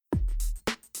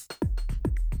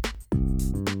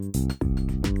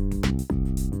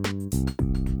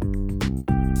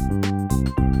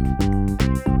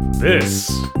This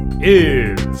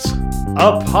is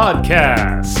a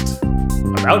podcast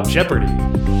about Jeopardy!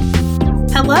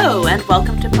 Hello, and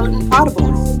welcome to Potent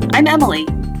Potables. I'm Emily.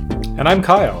 And I'm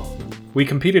Kyle. We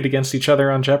competed against each other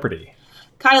on Jeopardy!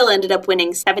 Kyle ended up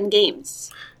winning 7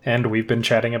 games. And we've been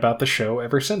chatting about the show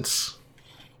ever since.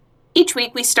 Each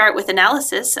week we start with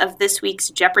analysis of this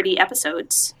week's Jeopardy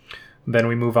episodes. Then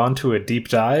we move on to a deep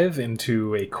dive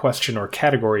into a question or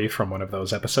category from one of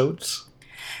those episodes.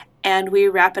 And we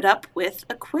wrap it up with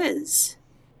a quiz.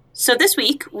 So this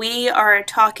week we are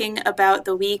talking about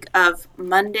the week of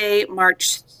Monday,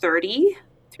 March 30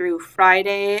 through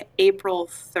Friday, April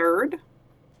 3rd.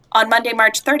 On Monday,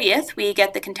 March 30th, we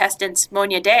get the contestants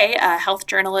Monya Day, a health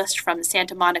journalist from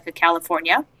Santa Monica,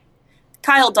 California,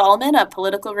 Kyle Dahlman, a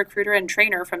political recruiter and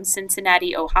trainer from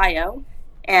Cincinnati, Ohio,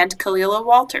 and Kalila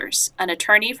Walters, an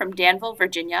attorney from Danville,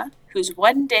 Virginia, whose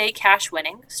one-day cash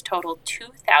winnings totaled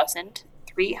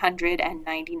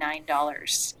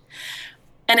 $2,399.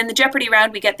 And in the Jeopardy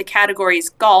round, we get the categories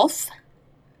golf,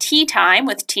 tea time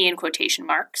with tea in quotation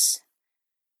marks,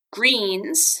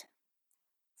 greens,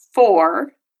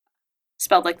 4,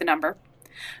 spelled like the number,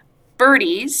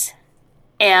 birdies,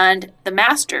 and the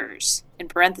masters, in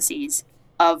parentheses,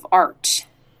 of art.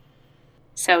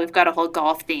 So we've got a whole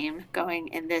golf theme going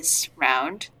in this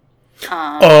round.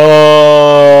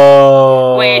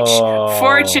 Which,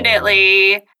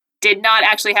 fortunately, did not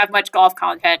actually have much golf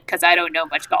content, because I don't know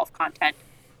much golf content.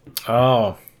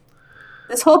 Oh.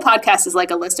 This whole podcast is like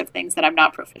a list of things that I'm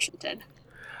not proficient in.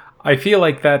 I feel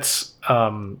like that's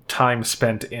time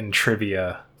spent in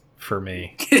trivia for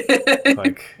me.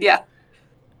 Yeah.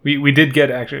 We did get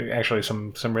actually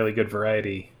some really good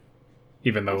variety,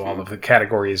 even though all of the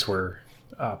categories were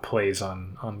plays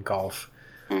on golf.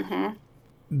 Mm-hmm.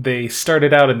 They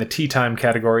started out in the tea time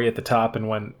category at the top and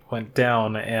went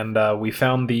down, and we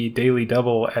found the Daily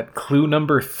Double at clue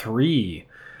number 3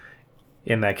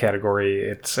 in that category.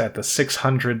 It's at the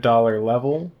 $600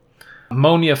 level.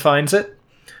 Monya finds it,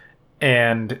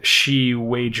 and she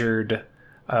wagered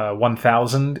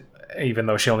 $1,000, even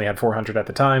though she only had 400 at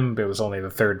the time. It was only the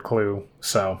third clue,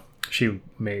 so she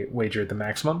wagered the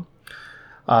maximum.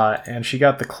 And she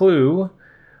got the clue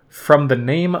from the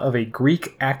name of a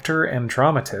Greek actor and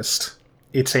dramatist.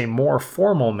 It's a more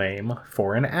formal name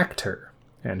for an actor.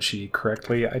 And she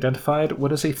correctly identified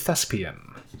what is a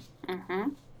thespian.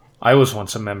 Mm-hmm. I was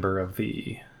once a member of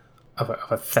a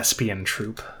thespian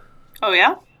troupe. Oh,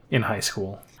 yeah? In high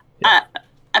school. Yeah.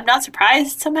 I'm not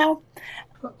surprised somehow.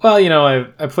 Well,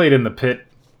 I played in the pit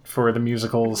for the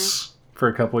musicals for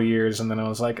a couple of years, and then I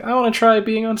was like, I want to try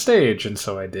being on stage, and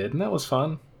so I did, and that was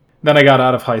fun. Then I got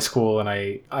out of high school, and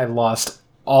I lost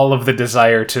all of the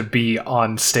desire to be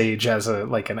on stage as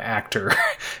an actor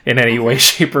in any way,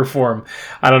 shape, or form.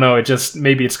 I don't know,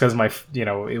 maybe it's because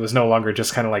it was no longer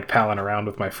just kind of like palling around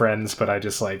with my friends, but I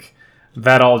just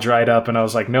that all dried up, and I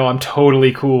was like, no, I'm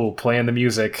totally cool playing the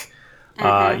music.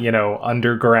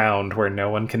 Underground where no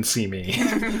one can see me.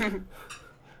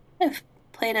 I've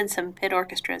played in some pit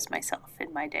orchestras myself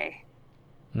in my day.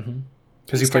 Mm-hmm.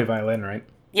 Because you play violin, right?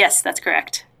 Yes, that's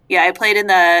correct. Yeah, I played in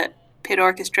the pit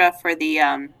orchestra for the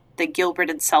Gilbert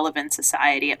and Sullivan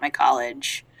Society at my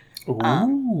college.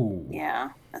 Ooh. Yeah,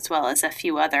 as well as a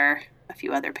few other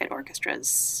pit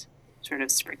orchestras sort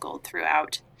of sprinkled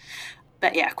throughout.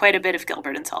 But yeah, quite a bit of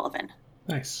Gilbert and Sullivan.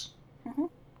 Nice. Mm-hmm.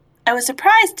 I was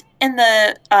surprised in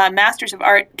the Masters of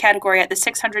Art category at the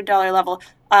 $600 level.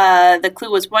 The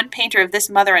clue was one painter of this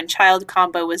mother and child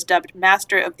combo was dubbed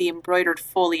Master of the Embroidered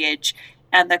Foliage.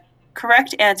 And the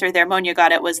correct answer there, Monya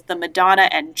got it, was the Madonna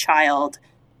and Child.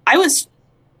 I was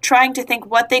trying to think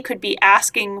what they could be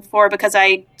asking for because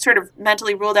I sort of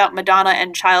mentally ruled out Madonna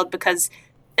and Child because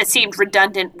it seemed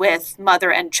redundant with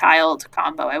mother and child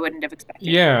combo. I wouldn't have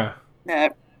expected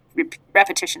the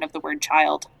repetition of the word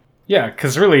child. Yeah,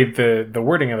 because really the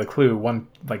wording of the clue,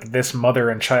 this mother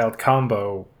and child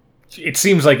combo, it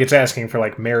seems like it's asking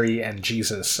for Mary and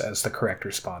Jesus as the correct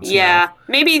response. Yeah,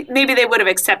 maybe they would have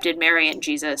accepted Mary and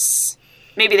Jesus.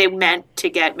 Maybe they meant to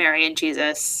get Mary and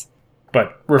Jesus.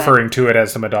 But referring to it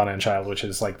as the Madonna and Child, which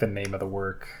is the name of the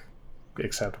work,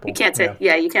 acceptable. You can't say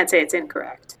you can't say it's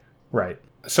incorrect. Right.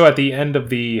 So at the end of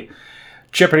the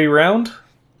Jeopardy round,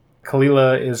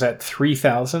 Kalila is at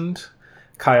 3,000.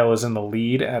 Kyle is in the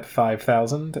lead at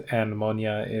 5,000, and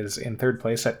Monya is in third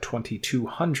place at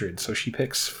 2,200. So she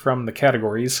picks from the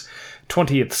categories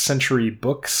 20th century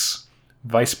books,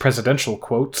 vice presidential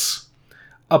quotes,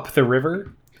 up the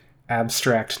river,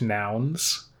 abstract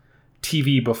nouns,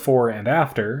 TV before and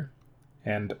after,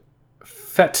 and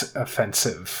Fete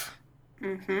offensive.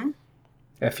 Mm-hmm.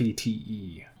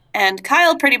 Fete. And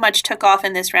Kyle pretty much took off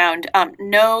in this round.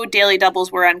 No daily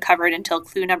doubles were uncovered until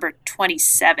clue number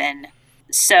 27.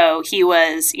 So he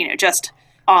was, just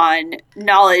on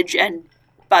knowledge and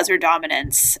buzzer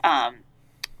dominance,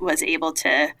 was able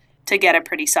to get a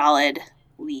pretty solid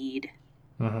lead.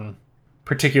 Mm-hmm.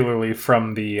 Particularly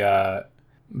from the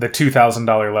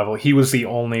 $2,000 level. He was the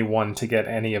only one to get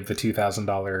any of the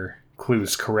 $2,000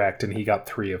 clues correct, and he got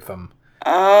 3 of them.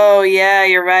 Oh, yeah,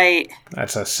 you're right.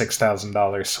 That's a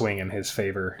 $6,000 swing in his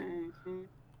favor. Mm-hmm.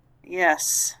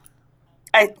 Yes.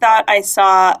 I thought I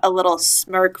saw a little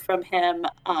smirk from him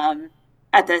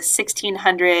at the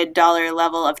 $1,600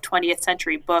 level of 20th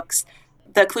Century Books.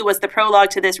 The clue was the prologue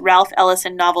to this Ralph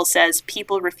Ellison novel says,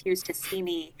 "People refuse to see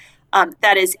me."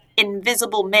 That is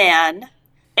Invisible Man.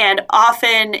 And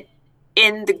often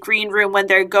in the green room, when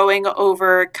they're going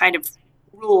over kind of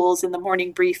rules in the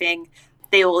morning briefing,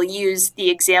 they will use the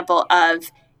example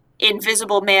of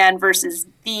Invisible Man versus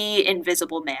the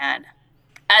Invisible Man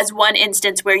as one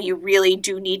instance where you really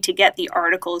do need to get the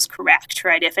articles correct,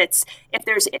 right? If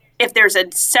there's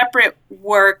a separate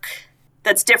work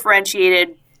that's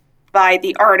differentiated by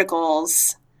the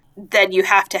articles, then you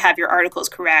have to have your articles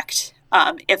correct.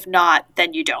 If not,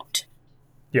 then you don't.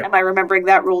 Yeah. Am I remembering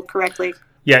that rule correctly?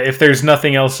 Yeah, if there's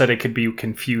nothing else that it could be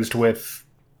confused with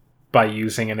by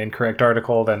using an incorrect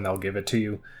article, then they'll give it to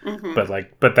you. Mm-hmm.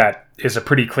 But that is a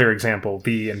pretty clear example.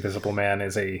 The Invisible Man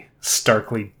is a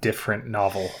starkly different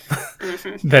novel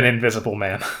mm-hmm. than Invisible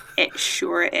Man. It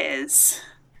sure is.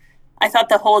 I thought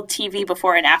the whole TV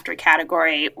before and after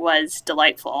category was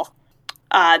delightful.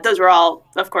 Those were all,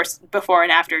 of course, before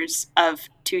and afters of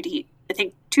 2D. I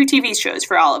think 2 TV shows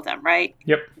for all of them, right?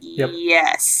 Yep.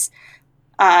 Yes.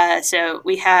 So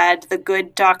we had The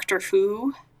Good Doctor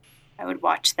Who. I would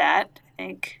watch that, I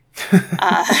think.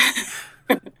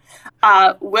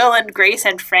 Will and Grace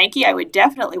and Frankie, I would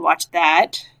definitely watch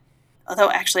that.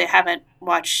 Although, actually, I haven't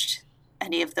watched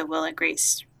any of the Will and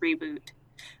Grace reboot.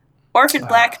 Orphan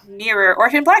Black Mirror.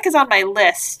 Orphan Black is on my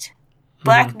list.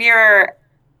 Black mm-hmm. Mirror,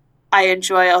 I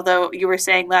enjoy, although you were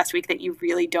saying last week that you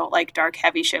really don't like dark,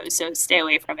 heavy shows, so stay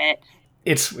away from it.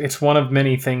 It's one of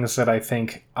many things that I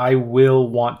think I will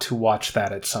want to watch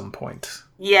that at some point.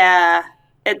 Yeah.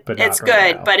 It's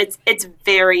good, but it's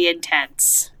very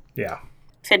intense. Yeah.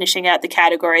 Finishing out the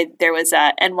category, there was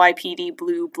NYPD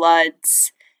Blue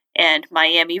Bloods and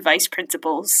Miami Vice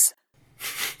Principals.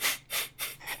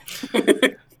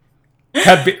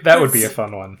 That would be a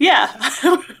fun one. Yeah.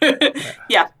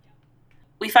 Yeah.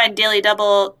 We find Daily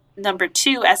Double number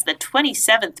 2 as the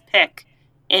 27th pick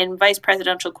in vice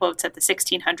presidential quotes at the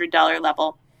 $1,600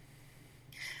 level.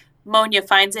 Monia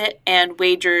finds it and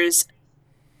wagers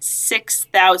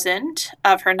 6,000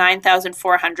 of her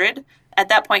 9,400. At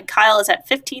that point, Kyle is at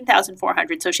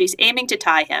 15,400, so she's aiming to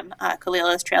tie him.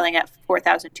 Kalila is trailing at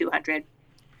 4,200.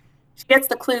 She gets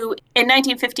the clue. In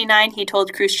 1959, he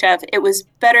told Khrushchev it was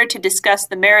better to discuss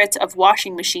the merits of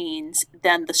washing machines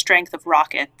than the strength of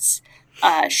rockets.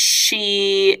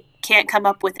 She can't come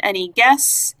up with any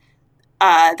guess.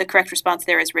 The correct response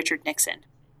there is Richard Nixon.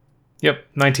 Yep,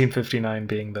 1959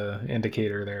 being the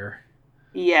indicator there.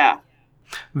 Yeah.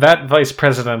 That vice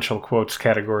presidential quotes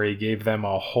category gave them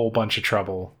a whole bunch of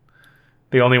trouble.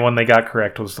 The only one they got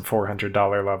correct was the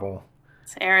 $400 level.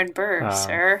 It's Aaron Burr,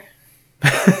 sir.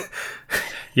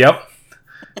 Yep.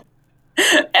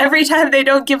 Every time they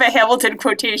don't give a Hamilton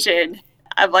quotation,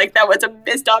 I'm like, that was a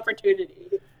missed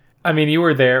opportunity. I mean, you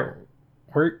were there.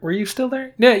 Were you still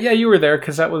there? Yeah, you were there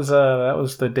because that was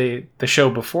the show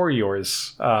before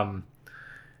yours.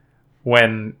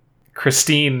 When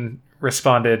Christine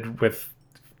responded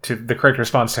to the correct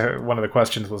response to one of the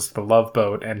questions was The Love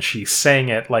Boat, and she sang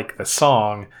it like the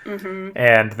song, mm-hmm.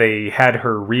 and they had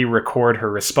her re-record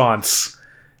her response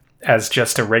as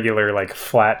just a regular, like,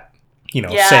 flat,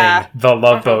 saying The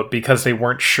Love mm-hmm. Boat, because they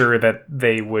weren't sure that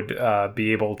they would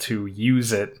be able to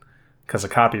use it because of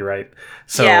copyright.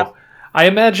 So yeah. I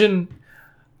imagine,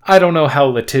 I don't know how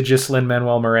litigious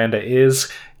Lin-Manuel Miranda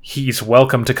is. He's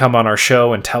welcome to come on our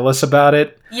show and tell us about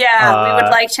it. Yeah, we would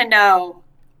like to know.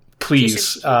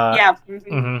 Please. Yeah. Mm-hmm.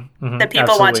 Mm-hmm, mm-hmm, the people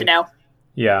absolutely. Want to know.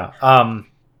 Yeah.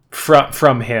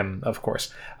 From him, of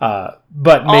course. But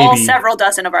maybe... All several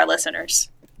dozen of our listeners.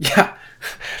 Yeah.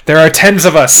 There are tens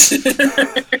of us.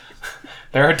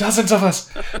 There are dozens of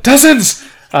us. Dozens!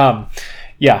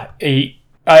 Yeah.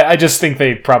 I just think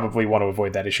they probably want to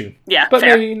avoid that issue. Yeah, but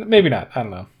fair. maybe not. I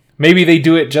don't know. Maybe they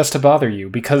do it just to bother you,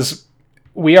 because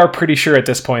we are pretty sure at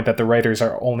this point that the writers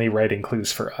are only writing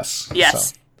clues for us. Yes.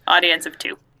 So. Audience of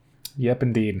 2. Yep,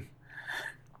 indeed.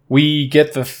 We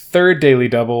get the third Daily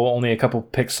Double only a couple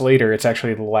picks later. It's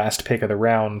actually the last pick of the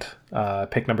round.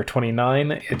 Pick number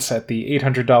 29. It's at the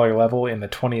 $800 level in the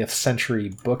 20th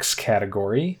Century Books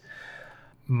category.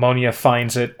 Monia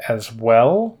finds it as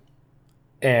well,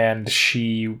 and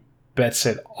she bets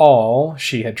it all.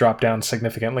 She had dropped down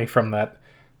significantly from that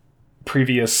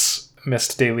previous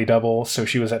missed Daily Double, so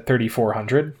she was at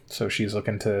 3,400. So she's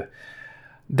looking to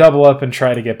double up and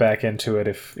try to get back into it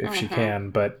if she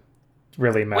can, but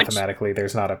really mathematically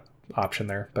there's not a option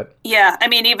there. But yeah, I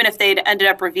mean, even if they'd ended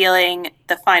up revealing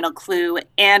the final clue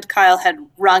and Kyle had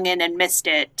rung in and missed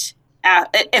it,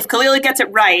 if Kalila gets it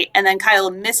right and then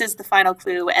Kyle misses the final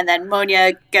clue and then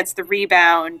Monia gets the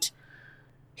rebound,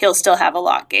 he'll still have a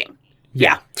lock game.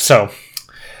 Yeah. So,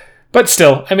 but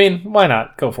still, I mean, why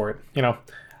not? Go for it, you know.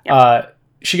 Yep.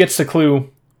 She gets the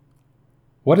clue.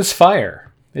 What is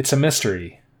fire? It's a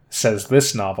mystery, says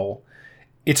this novel.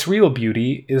 Its real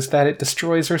beauty is that it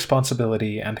destroys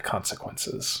responsibility and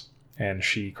consequences. And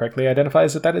she correctly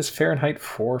identifies that is Fahrenheit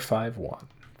 451.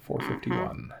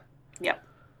 451. Yep.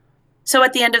 So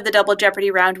at the end of the Double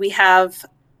Jeopardy round, we have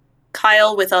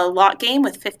Kyle with a lot game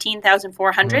with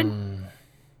 15,400.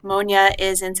 Monia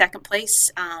is in second place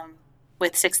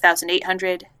with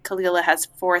 6,800. Kalila has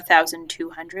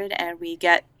 4,200. And we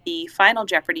get the final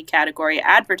Jeopardy category,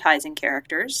 advertising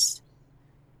characters.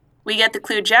 We get the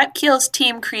clue, Jack Keel's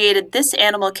team created this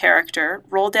animal character,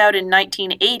 rolled out in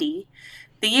 1980,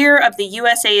 the year of the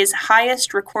USA's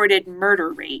highest recorded murder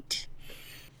rate.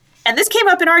 And this came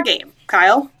up in our game,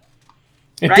 Kyle.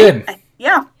 It did.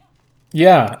 Yeah.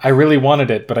 Yeah, I really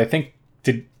wanted it, but I think,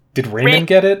 did Raymond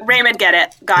get it? Raymond got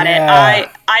it.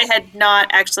 I had not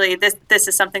actually, this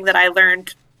is something that I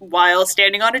learned while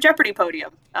standing on a Jeopardy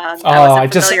podium.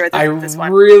 I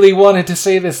really wanted to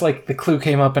say this. Like, the clue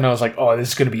came up and I was like, oh, this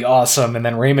is going to be awesome. And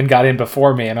then Raymond got in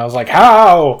before me and I was like,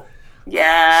 how?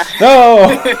 Yeah.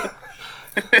 No.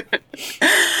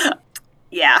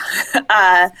 Yeah.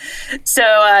 So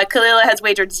Kalila has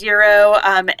wagered 0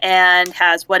 and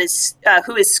has who is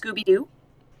Scooby-Doo.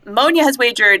 Monia has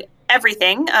wagered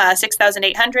everything,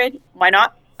 6,800. Why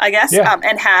not, I guess? Yeah.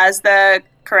 And has the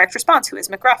correct response, who is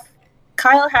McGruff.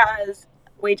 Kyle has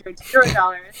wagered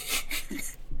 $0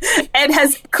 and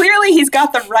he's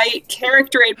got the right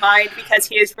character in mind because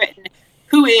he has written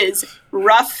who is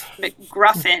Ruff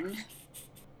McGruffin,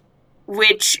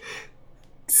 which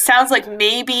sounds like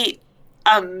maybe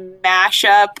a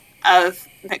mashup of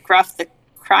McGruff the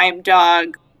crime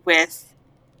dog with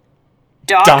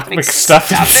Doc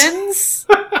McStuffins.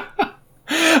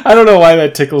 I don't know why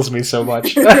that tickles me so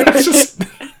much. It's just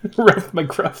Ruff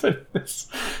McGruffin.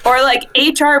 Or like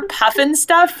HR Puffin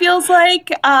stuff feels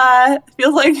like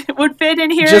it would fit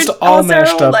in here. Just all also,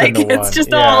 mashed up like, into it's one.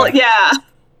 Just all yeah.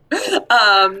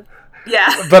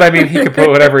 But I mean, he could put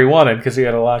whatever he wanted because he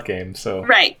had a lot game. So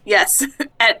right, yes,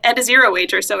 and a 0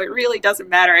 wager, so it really doesn't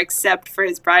matter except for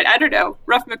his pride. I don't know.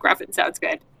 Ruff McGruffin sounds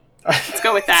good. Let's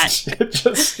go with that.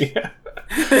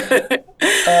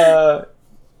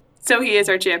 So he is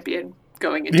our champion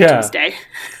going into Tuesday.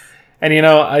 And you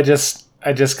know, I just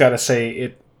gotta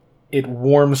say it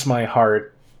warms my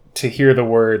heart to hear the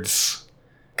words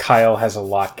Kyle has a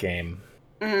lock game.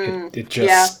 It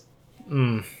just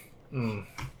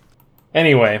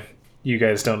Anyway, you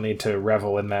guys don't need to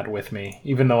revel in that with me,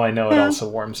 even though I know it also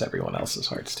warms everyone else's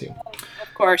hearts too.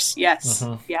 Of course, yes.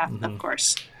 Of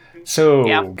course.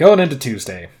 So, going into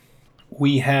Tuesday,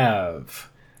 we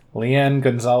have Leanne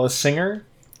Gonzalez Singer,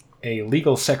 a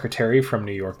legal secretary from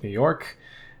New York, New York,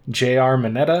 J.R.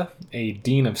 Mineta, a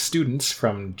dean of students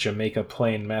from Jamaica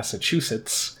Plain,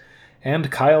 Massachusetts,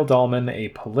 and Kyle Dahlman, a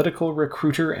political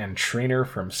recruiter and trainer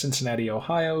from Cincinnati,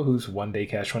 Ohio, whose one-day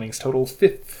cash winnings total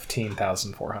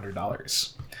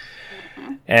 $15,400.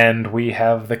 And we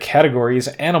have the categories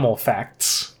Animal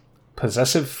Facts,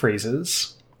 Possessive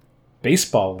Phrases,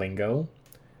 Baseball Lingo,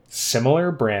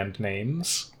 Similar Brand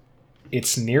Names,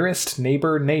 Its Nearest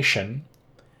Neighbor Nation,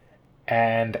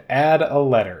 and Add a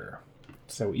Letter.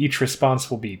 So each response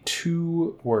will be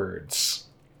 2 words,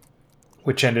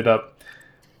 which ended up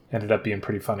being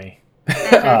pretty funny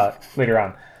later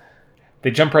on.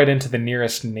 They jump right into the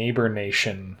Nearest Neighbor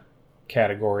Nation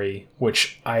category,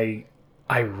 which I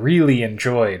really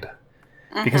enjoyed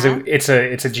because it's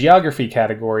a geography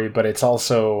category, but it's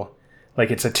also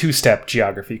like it's a 2-step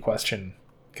geography question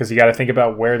because you got to think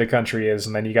about where the country is,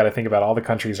 and then you got to think about all the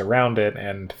countries around it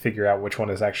and figure out which one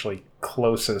is actually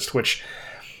closest. Which,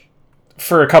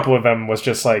 for a couple of them, was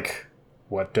just like,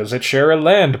 what does it share a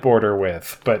land border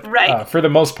with? But for the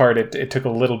most part, it took a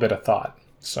little bit of thought.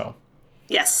 So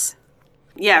yes,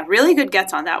 yeah, really good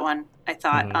gets on that one. I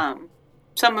thought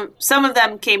some of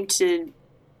them came to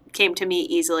came to me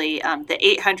easily. The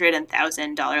 $800 and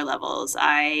 $1,000 levels,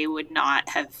 I would not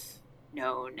have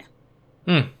known.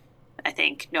 I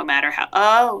think no matter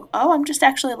how. I'm just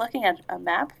actually looking at a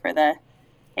map for the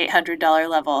 $800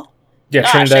 level. Yeah,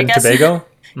 Gosh, Trinidad and Tobago.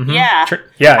 Yeah,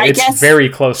 It's very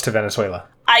close to Venezuela.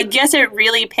 I guess it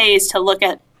really pays to look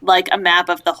at like a map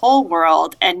of the whole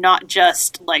world and not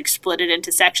just like split it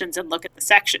into sections and look at the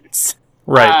sections.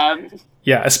 Right.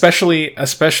 Yeah, especially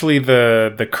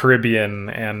the Caribbean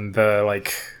and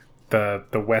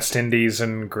the West Indies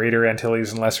and Greater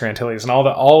Antilles and Lesser Antilles and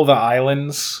all the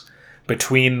islands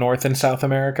between North and South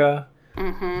America.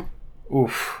 Mm-hmm.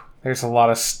 Oof, there's a lot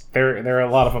of there are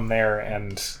a lot of them there,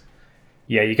 and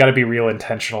yeah, you got to be real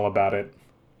intentional about it.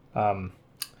 I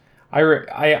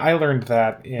learned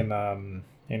that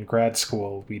in grad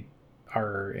school. We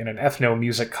are in an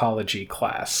ethnomusicology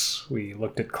class. We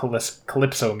looked at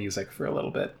calypso music for a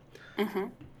little bit,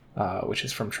 which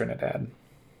is from Trinidad.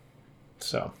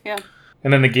 So yeah.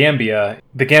 And then the Gambia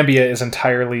is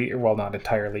entirely, well, not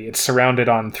entirely, it's surrounded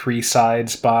on 3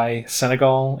 sides by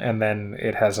Senegal, and then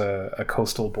it has a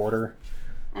coastal border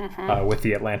with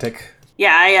the Atlantic.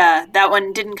 Yeah, that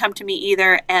one didn't come to me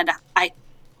either, and I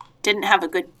didn't have a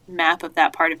good map of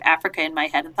that part of Africa in my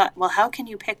head, and thought, well, how can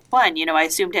you pick one? You know, I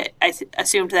assumed that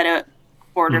it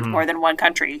bordered more than one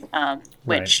country,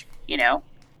 which, you know,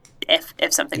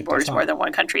 if something borders more than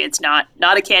one country, it's not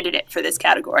a candidate for this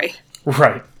category.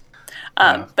 Right.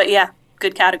 But yeah,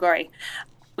 good category.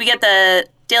 We get the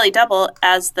Daily Double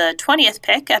as the 20th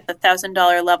pick at the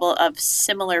 $1,000 level of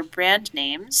similar brand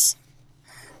names.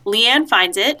 Leanne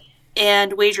finds it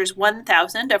and wagers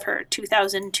 1,000 of her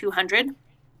 2,200.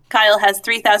 Kyle has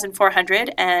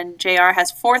 3,400 and JR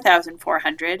has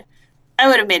 4,400. I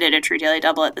would have made it a true Daily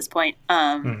Double at this point.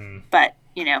 But,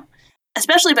 you know,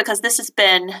 especially because this has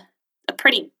been a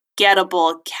pretty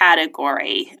gettable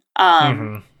category.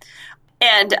 And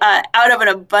out of an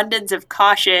abundance of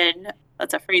caution,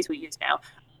 that's a phrase we use now,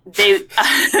 they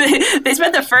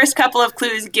spent the first couple of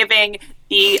clues giving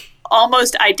the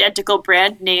almost identical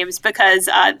brand names because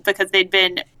they'd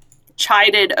been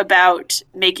chided about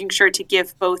making sure to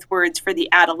give both words for the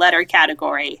add a letter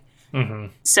category.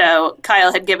 So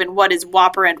Kyle had given what is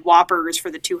Whopper and Whoppers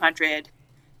for the 200.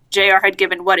 JR had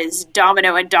given what is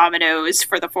Domino and Dominoes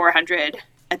for the 400.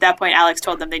 At that point, Alex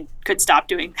told them they could stop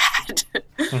doing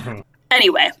that.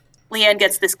 Anyway, Leanne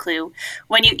gets this clue.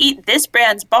 When you eat this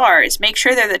brand's bars, make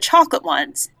sure they're the chocolate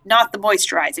ones, not the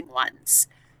moisturizing ones.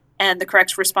 And the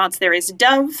correct response there is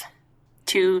Dove,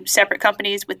 2 separate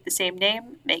companies with the same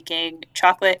name, making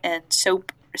chocolate and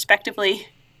soap, respectively.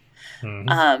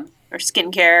 Or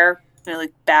skincare, you know,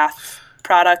 like bath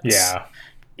products.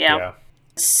 Yeah.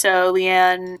 So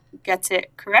Leanne gets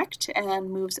it correct and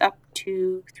moves up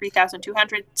to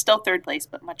 3,200, still third place,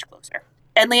 but much closer.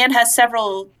 And Leanne has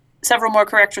several more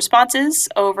correct responses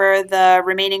over the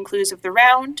remaining clues of the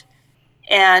round.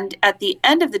 And at the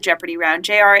end of the Jeopardy round,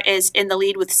 JR is in the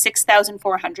lead with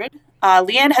 6,400.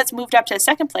 Leanne has moved up to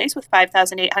second place with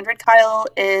 5,800. Kyle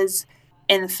is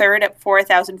in third at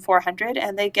 4,400.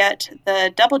 And they get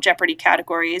the double Jeopardy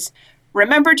categories.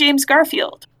 Remember James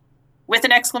Garfield with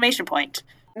an exclamation point.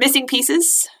 Missing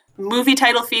pieces, movie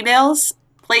title females,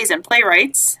 plays and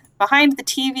playwrights, behind the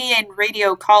TV and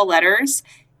radio call letters,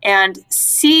 and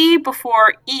C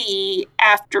before E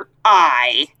after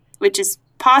I, which is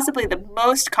possibly the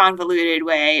most convoluted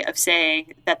way of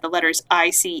saying that the letters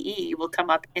ICE will come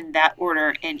up in that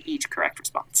order in each correct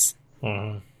response.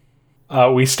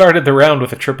 We started the round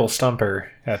with a triple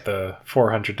stumper at the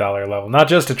 $400 level. Not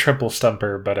just a triple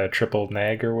stumper, but a triple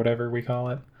nag or whatever we call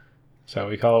it. So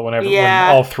we call it when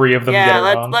all 3 of them get it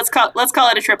wrong. Let's call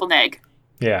it a triple nag.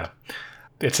 Yeah.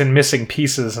 It's in missing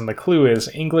pieces, and the clue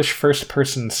is English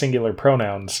first-person singular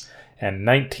pronouns and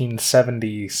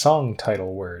 1970 song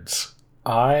title words.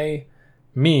 I,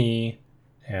 me,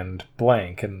 and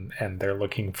blank, and they're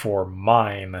looking for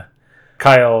mine.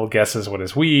 Kyle guesses what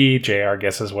is we, JR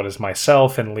guesses what is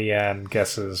myself, and Leanne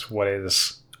guesses what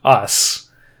is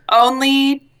us.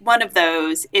 Only one of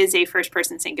those is a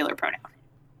first-person singular pronoun.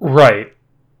 Right.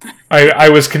 I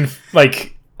was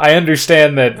I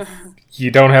understand that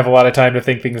you don't have a lot of time to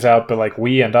think things out, but like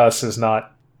we and us is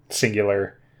not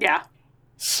singular. Yeah.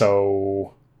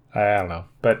 So I don't know,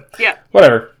 but yeah,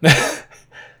 whatever.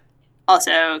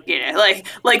 Also, you know,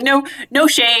 like no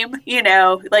shame, you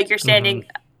know, like you're standing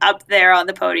up there on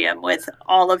the podium with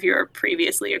all of your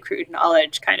previously accrued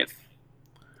knowledge kind of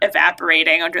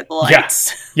evaporating under the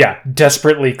lights. Yeah,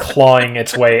 desperately clawing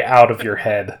its way out of your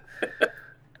head.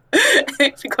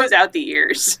 It goes out the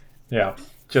ears. Yeah.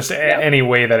 Just any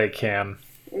way that it can.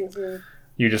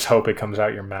 You just hope it comes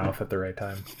out your mouth at the right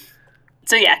time.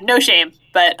 So yeah, no shame.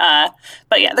 But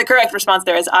yeah, the correct response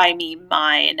there is I, me,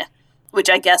 mine, which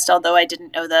I guessed, although I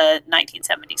didn't know the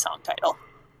 1970 song title.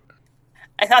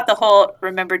 I thought the whole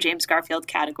Remember James Garfield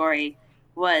category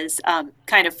was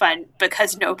kind of fun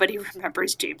because nobody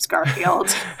remembers James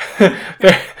Garfield.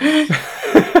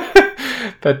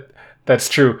 That's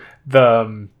true.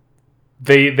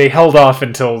 They held off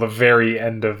until the very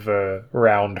end of the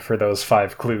round for those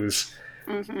 5 clues,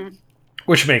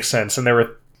 which makes sense. And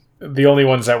the only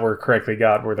ones that were correctly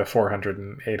got were the $400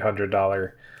 and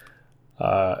 $800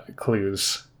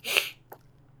 clues.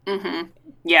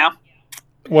 Yeah.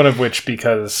 One of which,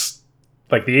 because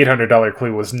like the $800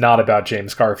 clue was not about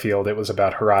James Garfield, it was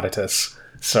about Herodotus.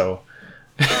 So,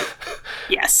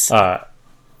 yes,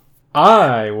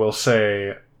 I will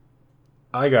say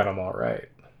I got them all right.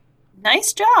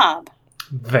 Nice job.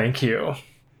 Thank you.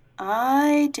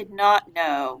 I did not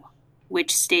know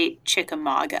which state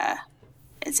Chickamauga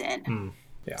is in.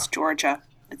 Yeah. It's Georgia.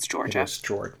 It's Georgia.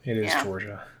 It is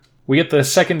Georgia. We get the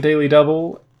second Daily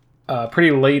Double pretty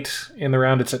late in the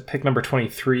round. It's at pick number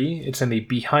 23. It's in the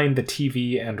Behind the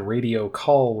TV and Radio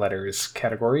Call Letters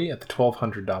category at the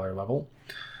 $1,200 level.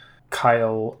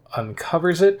 Kyle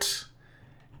uncovers it,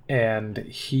 and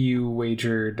he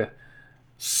wagered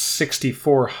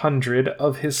 6,400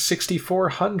 of his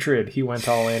 6,400. He went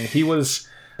all in. He was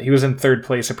in third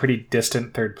place, a pretty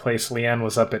distant third place. Leanne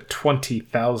was up at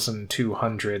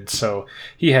 20,200, so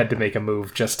he had to make a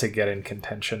move just to get in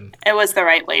contention. It was the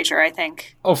right wager, I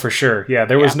think. Oh, for sure. Yeah,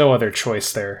 there was no other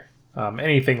choice there.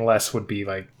 Anything less would be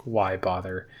like, why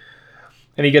bother?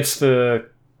 And he gets the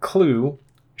clue.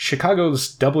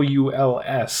 Chicago's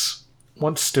WLS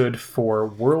once stood for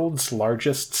World's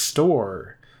Largest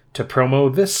Store to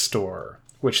promo this store,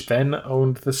 which then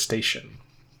owned the station.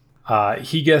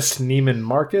 He guessed Neiman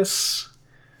Marcus,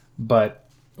 but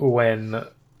when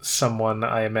someone,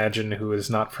 I imagine, who is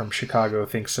not from Chicago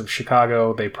thinks of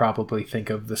Chicago, they probably think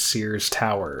of the Sears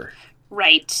Tower.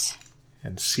 Right.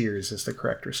 And Sears is the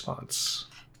correct response.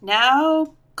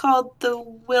 Now called the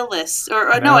Willis,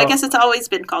 or no, I guess it's always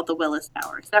been called the Willis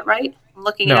Tower. Is that right? I'm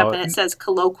looking it up and it says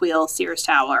colloquial Sears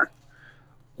Tower.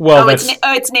 Well,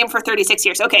 it's named for 36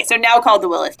 years. Okay, so now called the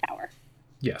Willis Tower.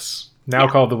 Yes. Now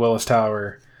called the Willis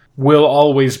Tower. Will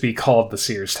always be called the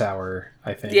Sears Tower,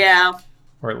 I think. Yeah.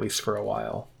 Or at least for a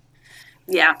while.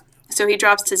 Yeah. So he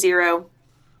drops to 0.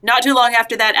 Not too long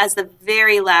after that, as the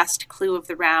very last clue of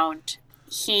the round,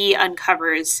 he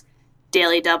uncovers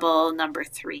Daily Double number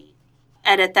 3.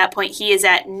 And at that point, he is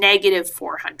at negative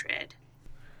 400.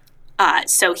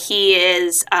 So he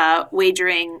is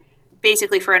wagering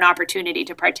basically for an opportunity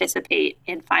to participate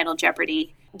in Final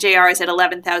Jeopardy. JR is at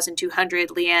 11,200,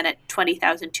 Leanne at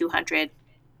 20,200.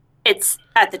 It's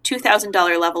at the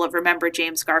 $2,000 level of Remember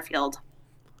James Garfield.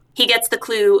 He gets the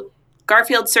clue,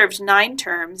 Garfield served 9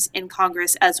 terms in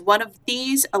Congress as one of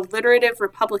these alliterative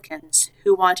Republicans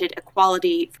who wanted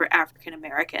equality for African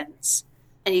Americans.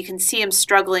 And you can see him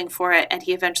struggling for it, and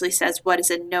he eventually says, what is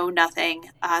a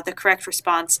know-nothing? The correct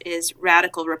response is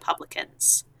radical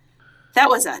Republicans. That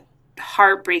was a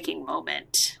heartbreaking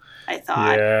moment, I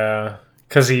thought. Yeah,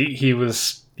 because he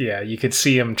was, you could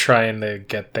see him trying to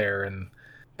get there, and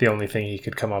the only thing he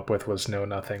could come up with was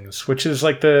know-nothings, which is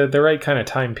like the right kind of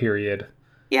time period.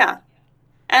 Yeah,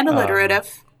 and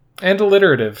alliterative. And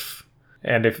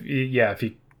if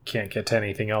you can't get to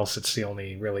anything else, it's the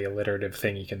only really alliterative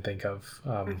thing you can think of.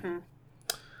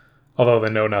 Although the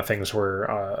know-nothings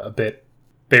were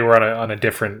they were on a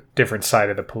different side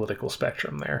of the political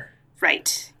spectrum there.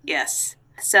 Right, yes.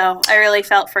 So I really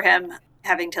felt for him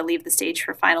having to leave the stage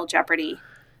for Final Jeopardy.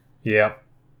 Yep.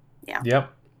 Yeah.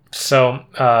 Yep. So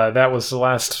that was the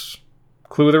last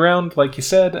clue of the round, like you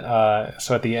said.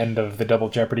 So at the end of the Double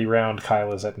Jeopardy round,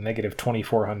 Kyle is at negative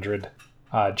 2,400.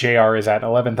 JR is at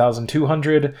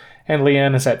 11,200, and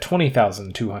Leanne is at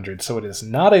 20,200. So it is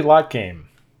not a lot game,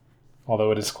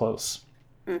 although it is close.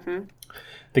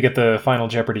 They get the Final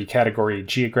Jeopardy category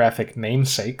Geographic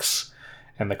Namesakes,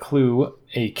 and the clue,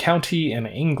 a county in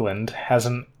England has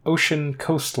an ocean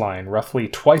coastline roughly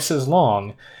twice as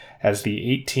long as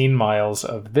the 18 miles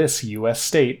of this U.S.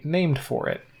 state named for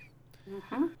it.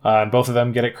 And both of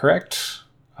them get it correct.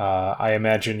 I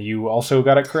imagine you also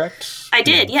got it correct. I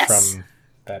did, yes. From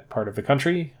that part of the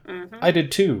country. I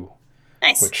did too.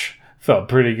 Nice. Which felt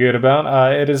pretty good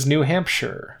about. It is New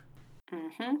Hampshire.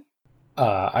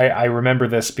 I remember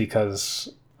this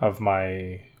because of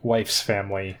my wife's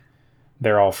family.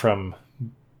 They're all from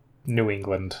New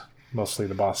England, mostly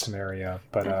the Boston area,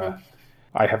 but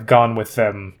I have gone with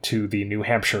them to the New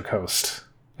Hampshire coast,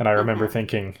 and I remember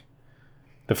thinking,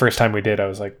 the first time we did, I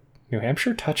was like, New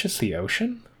Hampshire touches the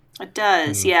ocean? It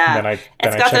does, And yeah. then I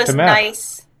It's got checked a those map.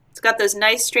 nice. It's got those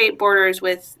nice straight borders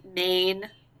with Maine,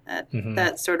 Hmm.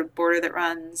 that sort of border that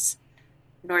runs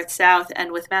north south,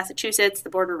 and with Massachusetts, the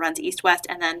border runs east west,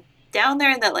 and then down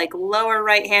there in that like lower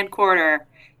right hand corner,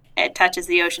 it touches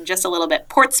the ocean just a little bit.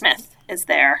 Portsmouth is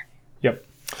there. Yep.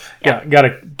 Yeah,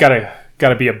 Yeah,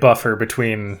 gotta be a buffer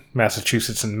between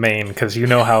Massachusetts and Maine because you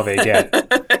know how they get.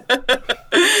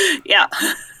 yeah,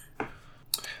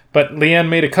 But Leanne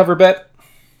made a cover bet.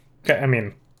 I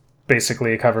mean,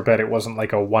 basically a cover bet. It wasn't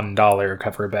like a $1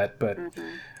 cover bet, but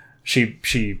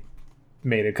she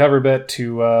made a cover bet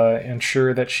to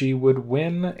ensure that she would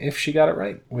win if she got it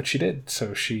right, which she did.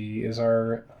 So she is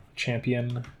our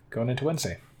champion going into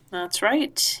Wednesday. that's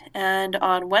right. And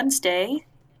on Wednesday,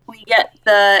 we get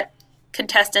the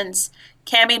contestants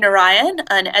Cami Narayan,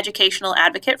 an educational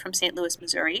advocate from St. Louis,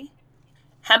 Missouri,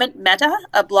 Hemant Mehta,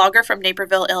 a blogger from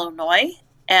Naperville, Illinois,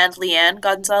 and Leanne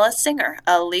Gonzalez Singer,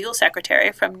 a legal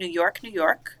secretary from New York, New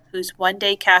York, whose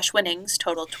one-day cash winnings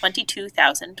total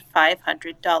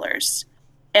 $22,500.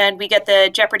 And we get the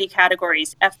Jeopardy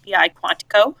categories FBI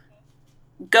Quantico,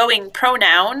 Going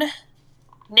Pronoun,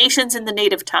 Nations in the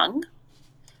Native Tongue,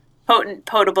 Potent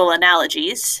Potable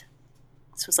Analogies.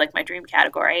 This was like my dream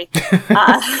category.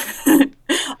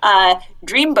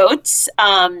 Dreamboats.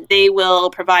 They will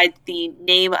provide the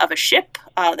name of a ship.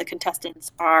 The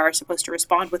contestants are supposed to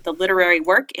respond with the literary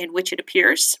work in which it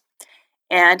appears.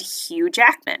 And Hugh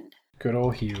Jackman. Good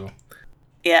old Hugh.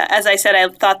 Yeah, as I said, I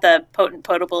thought the Potent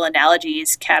Potable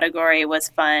Analogies category was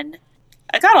fun.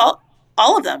 I got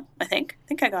all of them, I think. I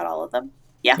think I got all of them.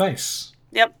 Yeah. Nice.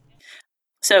 Yep.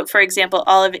 So, for example,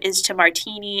 olive is to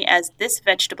martini as this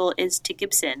vegetable is to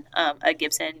Gibson. A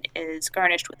Gibson is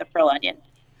garnished with a pearl onion.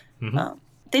 Mm-hmm.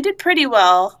 They did pretty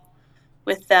well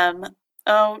with them.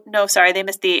 Oh, no, sorry, they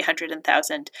missed the 800 and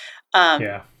 1,000.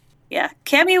 Yeah. Yeah,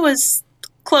 Cami was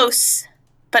close,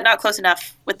 but not close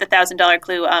enough with the $1,000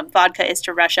 clue. Vodka is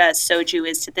to Russia as soju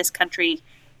is to this country.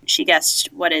 She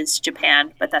guessed what is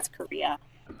Japan, but that's Korea.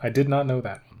 I did not know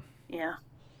that one. Yeah,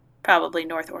 probably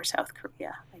North or South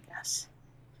Korea, I guess.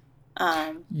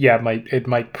 Yeah, it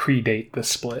might predate the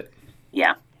split.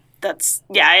 Yeah,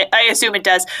 I assume it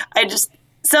does. I just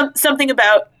something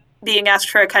about being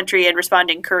asked for a country and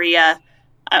responding Korea.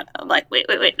 I'm like, wait,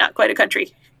 not quite a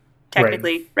country,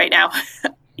 technically, right now.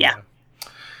 Yeah.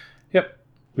 Yep.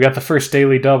 We got the first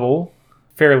daily double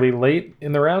fairly late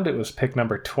in the round. It was pick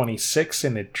number 26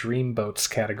 in the Dreamboats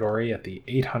category at the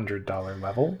 $800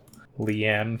 level.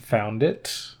 Leanne found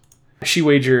it. She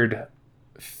wagered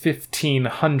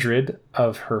 1,500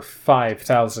 of her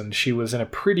 5,000. She was in a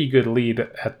pretty good lead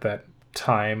at that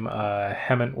time.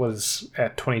 Hemant was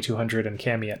at 2,200 and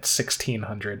Cami at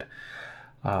 1,600.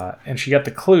 And she got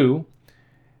the clue,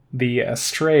 the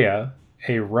Astrea,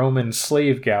 a Roman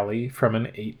slave galley from an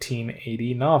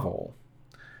 1880 novel.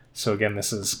 So again,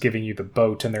 this is giving you the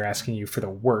boat, and they're asking you for the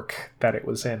work that it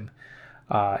was in.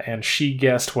 And she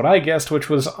guessed what I guessed, which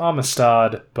was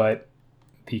Amistad, but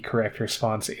the correct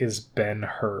response is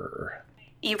Ben-Hur.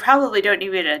 You probably don't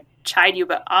need me to chide you,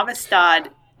 but Amistad.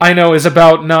 I know, is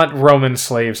about not Roman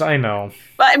slaves. I know.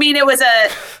 But I mean, it was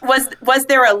was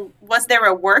there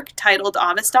a work titled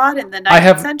Amistad in the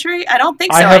 19th century? I don't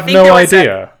think so. I think no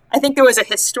idea. I think there was a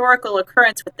historical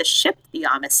occurrence with the ship, the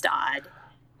Amistad.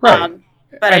 Right.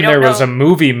 But and there was a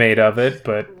movie made of it,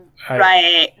 but...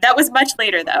 Right. That was much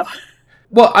later, though.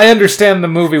 Well, I understand the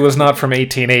movie was not from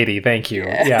 1880, thank you.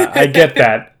 Yeah, I get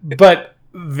that. But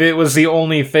it was the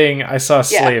only thing I saw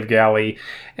Slave Galley,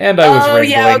 and I was wrangling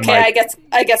yeah, okay, I guess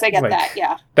I get that,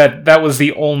 yeah. That was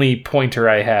the only pointer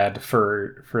I had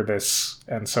for this,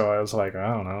 and so I was like,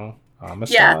 I don't know,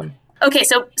 Amistad? Yeah. Okay,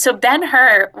 so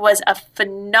Ben-Hur was a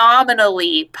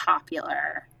phenomenally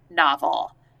popular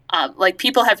novel.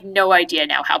 People have no idea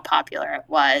now how popular it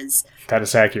was. That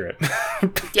is accurate.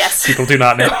 Yes. People do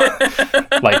not know.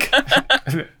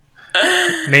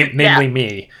 Namely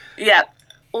me. Yeah.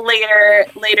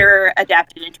 Later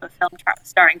adapted into a film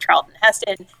starring Charlton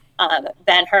Heston.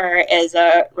 Ben-Hur is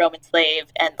a Roman slave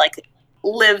and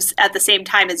lives at the same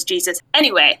time as Jesus.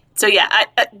 Anyway, so yeah,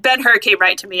 Ben-Hur came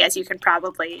right to me, as you can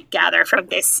probably gather from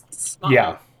this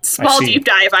small deep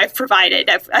dive I've provided.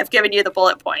 I've given you the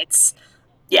bullet points.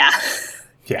 Yeah.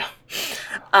 Yeah.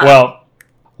 Well,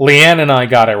 Leanne and I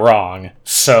got it wrong,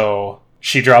 so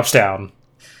she drops down,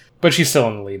 but she's still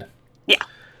in the lead. Yeah.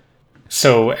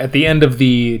 So at the end of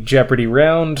the Jeopardy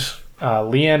round,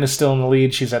 Leanne is still in the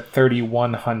lead. She's at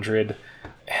 3,100.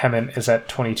 Hemant is at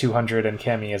 2,200, and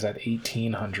Cami is at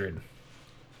 1,800.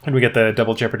 And we get the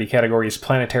double Jeopardy categories: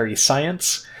 Planetary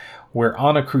Science, We're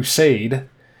on a Crusade,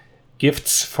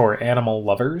 Gifts for Animal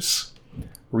Lovers,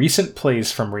 Recent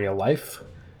Plays from Real Life,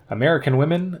 American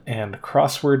Women, and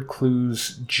Crossword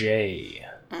Clues J.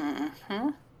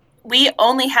 We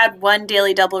only had one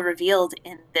Daily Double revealed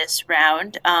in this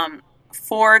round.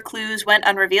 4 clues went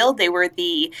unrevealed. They were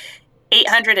the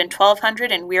 800 and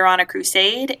 1200 in We're on a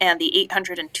Crusade, and the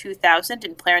 800 and 2000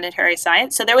 in Planetary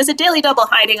Science. So there was a Daily Double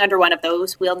hiding under one of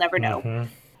those. We'll never know.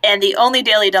 And the only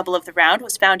Daily Double of the round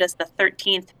was found as the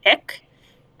 13th pick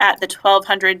at the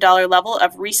 $1,200 level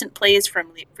of recent plays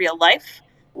from real life.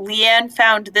 Leanne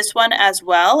found this one as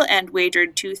well and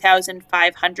wagered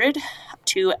 $2,500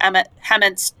 to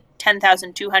Hement's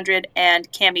 $10,200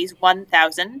 and Cammie's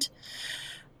 $1,000.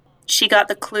 She got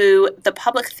the clue, the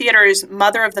Public Theater's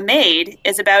Mother of the Maid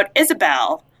is about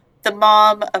Isabel, the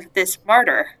mom of this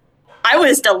martyr. I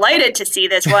was delighted to see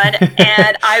this one,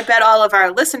 and I bet all of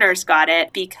our listeners got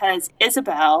it because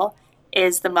Isabel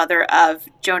is the mother of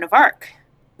Joan of Arc,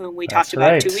 whom we talked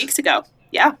about 2 weeks ago.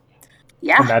 Yeah.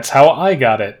 And that's how I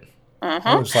got it.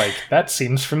 I was like, that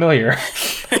seems familiar.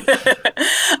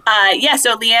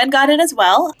 So Leanne got it as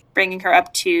well, bringing her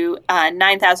up to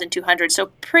 9,200, so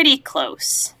pretty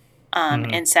close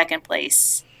in second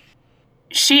place.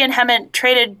 She and Hement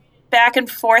traded back and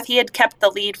forth. He had kept the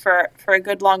lead for a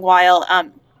good long while,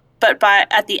 but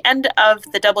at the end of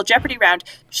the Double Jeopardy round,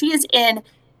 she is in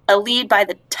a lead by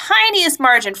the tiniest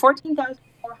margin,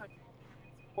 14,400,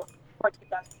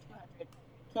 14,200.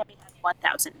 Cammie has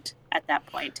 1,000 at that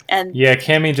point. And yeah,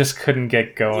 Cammie just couldn't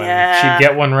get going. Yeah. She'd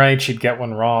get one right, she'd get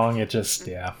one wrong. It just,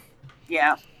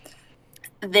 Yeah.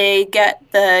 They get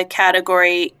the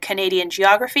category Canadian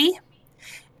Geography,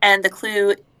 and the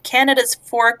clue, Canada's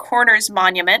Four Corners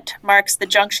Monument marks the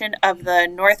junction of the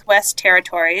Northwest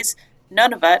Territories,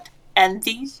 Nunavut, and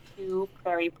these 2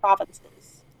 prairie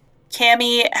provinces.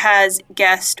 Cammie has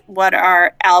guessed what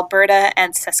are Alberta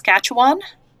and Saskatchewan.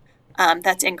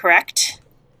 That's incorrect.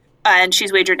 And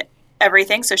she's wagered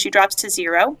everything, so she drops to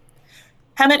 0.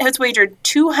 Hement has wagered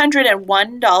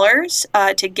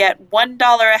 $201 to get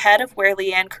 $1 ahead of where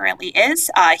Leanne currently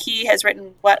is. He has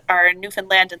written what are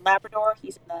Newfoundland and Labrador.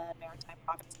 He's in the Maritime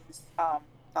Provinces, not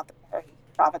the prairie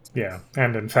provinces. Yeah,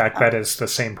 and in fact, that is the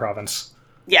same province.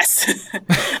 Yes,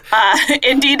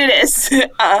 indeed it is.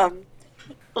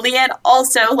 Leanne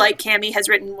also, like Cammie, has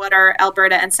written what are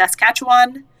Alberta and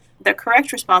Saskatchewan. The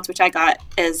correct response, which I got,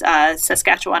 is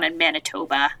Saskatchewan and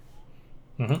Manitoba.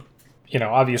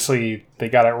 Obviously they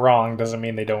got it wrong. Doesn't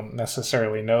mean they don't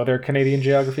necessarily know their Canadian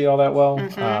geography all that well.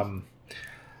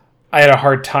 I had a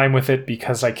hard time with it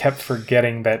because I kept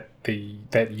forgetting that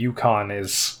Yukon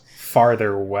is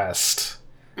farther west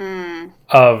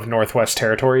of Northwest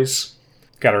Territories.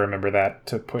 Got to remember that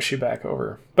to push you back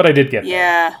over. But I did get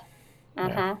there.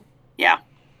 Yeah.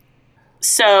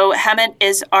 So Hement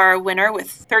is our winner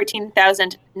with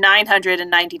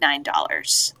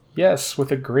 $13,999. Yes,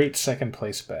 with a great second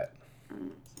place bet.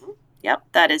 Yep,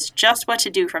 that is just what to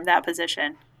do from that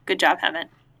position. Good job, Hement.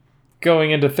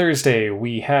 Going into Thursday,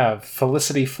 we have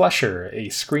Felicity Flesher, a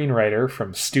screenwriter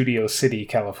from Studio City,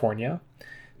 California,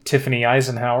 Tiffany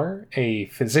Eisenhower, a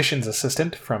physician's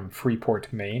assistant from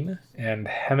Freeport, Maine, and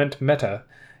Hement Mehta,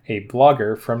 a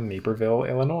blogger from Naperville,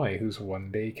 Illinois, whose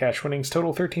one-day cash winnings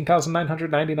total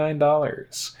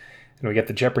 $13,999. And we get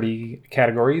the Jeopardy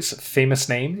categories: Famous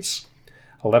Names,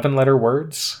 11-letter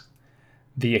words,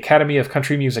 the Academy of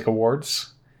Country Music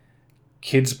Awards,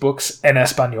 Kids' Books en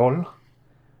Español,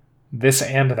 This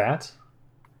and That,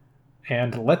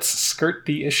 and Let's Skirt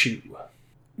the Issue.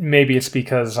 Maybe it's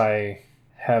because I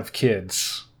have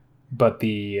kids, but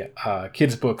the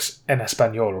Kids' Books en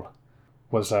Español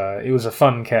was a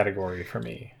fun category for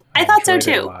me. I thought so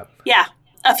too. Yeah.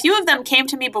 A few of them came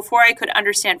to me before I could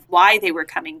understand why they were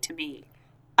coming to me.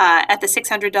 At the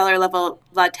 $600 level,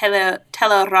 La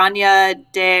Telaraña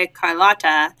de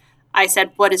Carlota, I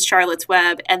said, what is Charlotte's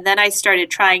Web? And then I started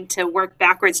trying to work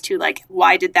backwards to,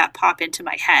 why did that pop into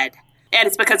my head? And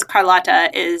it's because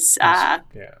Carlota is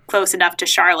close enough to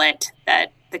Charlotte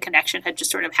that the connection had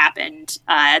just sort of happened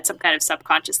at some kind of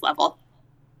subconscious level.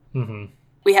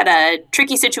 We had a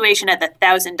tricky situation at the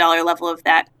 $1,000 level of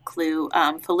that clue.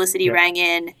 Felicity rang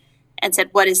in and said,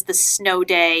 what is the snow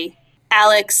day?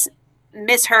 Alex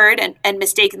misheard and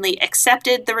mistakenly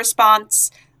accepted the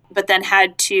response, but then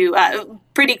had to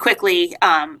pretty quickly.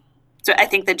 So I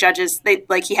think the judges,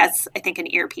 he has, I think,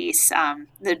 an earpiece.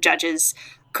 The judges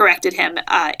corrected him.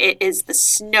 It is the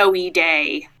snowy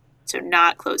day, so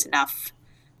not close enough.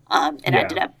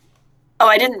 Ended up. Oh,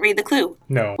 I didn't read the clue.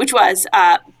 No. Which was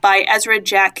by Ezra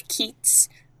Jack Keats,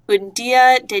 Un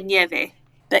Dia de Nieve.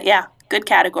 But yeah, good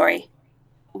category.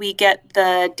 We get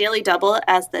the Daily Double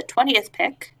as the 20th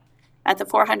pick at the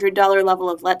 $400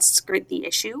 level of Let's Skirt the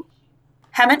Issue.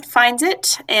 Hammett finds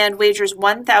it and wagers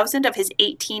 1,000 of his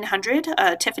 1,800.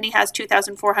 Tiffany has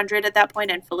 2,400 at that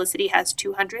point, and Felicity has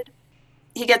 200.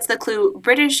 He gets the clue: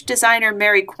 British designer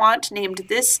Mary Quant named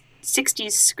this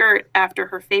 60s skirt after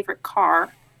her favorite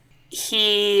car.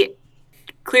 He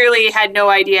clearly had no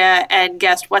idea and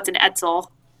guessed what's an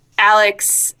Etzel.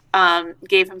 Alex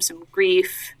gave him some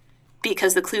grief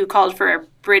because the clue called for a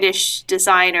British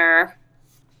designer.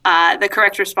 The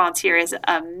correct response here is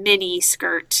a mini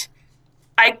skirt.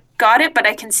 I got it, but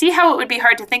I can see how it would be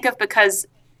hard to think of because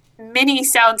mini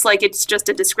sounds like it's just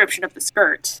a description of the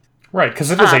skirt. Right,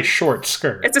 because it is a short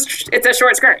skirt. It's a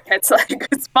short skirt. It's like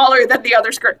smaller than the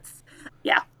other skirts.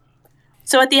 Yeah.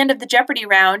 So at the end of the Jeopardy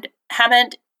round,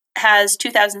 Hammond has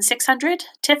 2,600.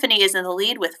 Tiffany is in the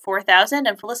lead with 4,000,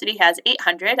 and Felicity has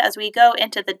 800 as we go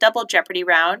into the double Jeopardy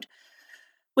round.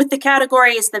 With the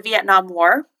categories the Vietnam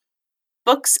War,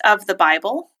 books of the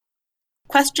Bible,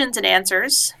 questions and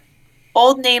answers,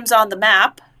 old names on the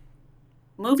map,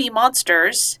 movie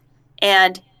monsters,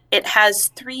 and it has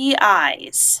 3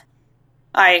 eyes.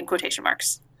 Eye in quotation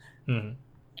marks. Mm-hmm.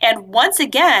 And once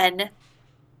again,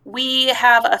 we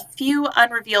have a few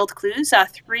unrevealed clues,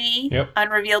 3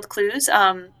 unrevealed clues.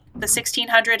 The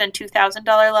 $1,600 and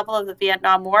 $2,000 level of the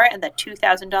Vietnam War and the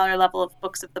 $2,000 level of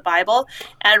books of the Bible.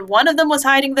 And one of them was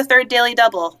hiding the third Daily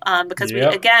Double because we,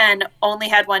 again, only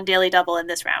had one Daily Double in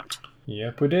this round.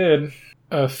 Yep, we did.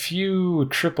 A few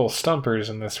triple stumpers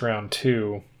in this round,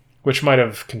 too, which might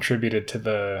have contributed to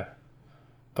the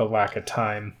lack of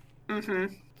time.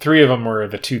 Mm-hmm. 3 of them were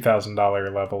the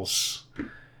 $2,000 levels.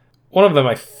 One of them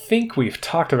I think we've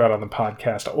talked about on the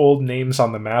podcast, Old Names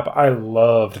on the Map. I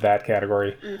loved that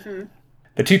category. Mm-hmm.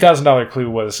 The $2,000 clue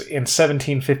was, in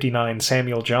 1759,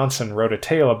 Samuel Johnson wrote a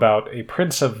tale about a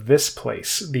prince of this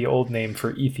place, the old name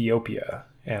for Ethiopia,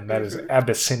 and that is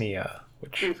Abyssinia,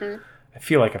 which I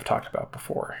feel like I've talked about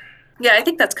before. Yeah, I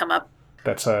think that's come up.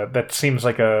 That seems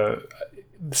like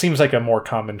a more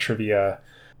common trivia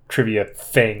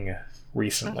thing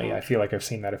recently. Mm-hmm. I feel like I've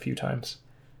seen that a few times.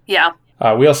 Yeah.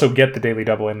 We also get the Daily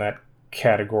Double in that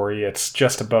category. It's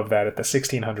just above that at the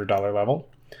 $1,600 level.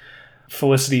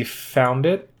 Felicity found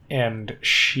it, and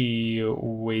she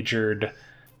wagered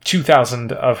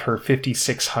 2,000 of her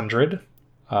 5,600.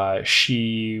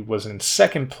 She was in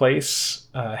second place.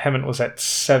 Hemmant was at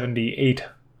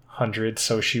 7,800,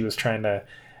 so she was trying to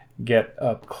get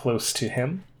up close to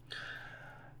him.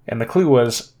 And the clue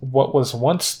was, what was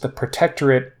once the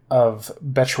protectorate of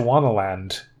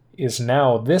Bechuanaland is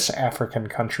now this African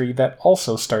country that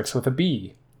also starts with a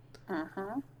B.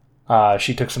 Mm-hmm.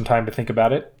 She took some time to think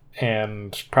about it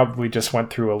and probably just went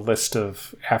through a list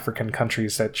of African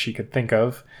countries that she could think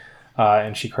of,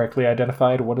 and she correctly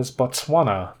identified what is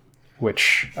Botswana,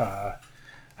 which I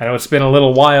know it's been a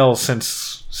little while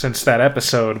since that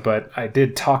episode, but I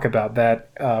did talk about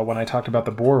that when I talked about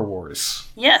the Boer Wars.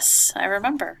 Yes, I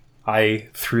remember. I,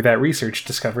 through that research,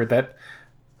 discovered that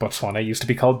Botswana used to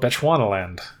be called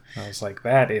Bechuanaland. I was like,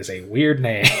 that is a weird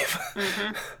name.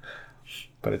 Mm-hmm.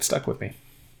 But it stuck with me.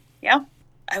 Yeah.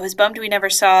 I was bummed we never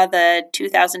saw the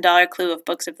 $2,000 clue of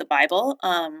books of the Bible.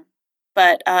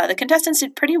 But the contestants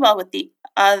did pretty well with the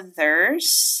other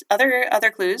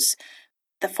clues.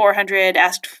 The 400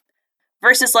 asked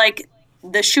verses like,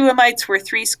 the Shuamites were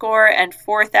 70 and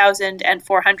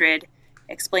 4,400.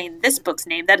 Explain this book's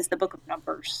name. That is the Book of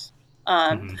Numbers.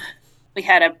 We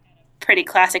had a pretty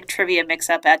classic trivia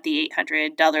mix-up at the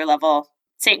 $800 level.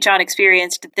 St. John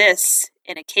experienced this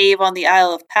in a cave on the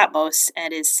Isle of Patmos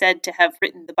and is said to have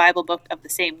written the Bible book of the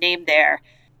same name there.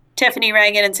 Tiffany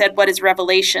rang in and said, what is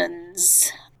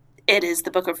Revelations? It is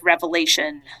the Book of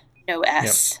Revelation. No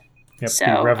S. Yep, so,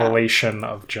 the Revelation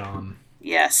of John.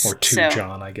 Yes. Or to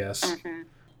John, I guess. Mm-hmm.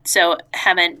 So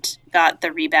Hemmant got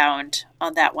the rebound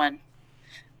on that one.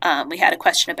 We had a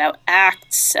question about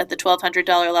Acts at the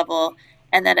 $1,200 level.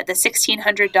 And then at the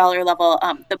 $1,600 level,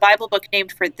 the Bible book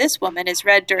named for this woman is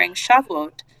read during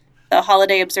Shavuot, the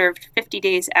holiday observed 50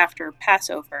 days after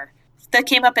Passover. That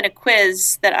came up in a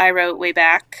quiz that I wrote way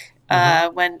back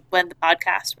when the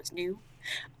podcast was new.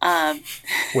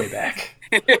 Way back.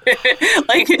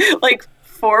 like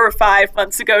 4 or 5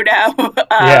 months ago now.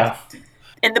 Yeah.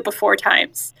 In the before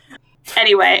times.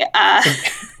 Anyway.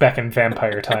 Back in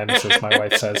vampire times, as my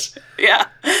wife says. Yeah.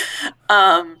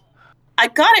 I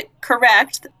got it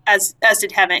correct, as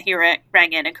did Hemmant. He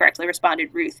rang in and correctly responded,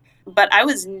 Ruth. But I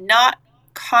was not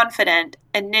confident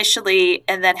initially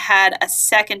and then had a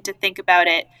second to think about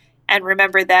it and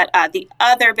remember that the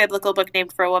other biblical book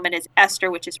named for a woman is Esther,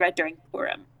 which is read during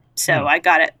Purim. So I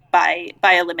got it by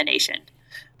elimination.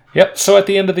 Yep, so at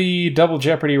the end of the Double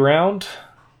Jeopardy round,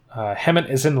 Hemmant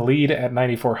is in the lead at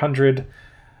 9,400.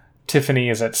 Tiffany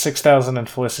is at 6,000, and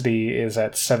Felicity is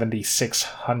at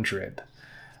 7,600.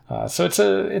 So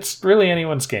it's really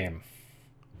anyone's game.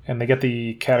 And they get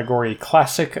the category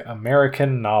Classic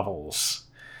American Novels.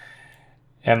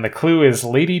 And the clue is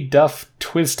Lady Duff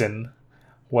Twisden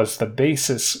was the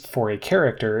basis for a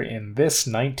character in this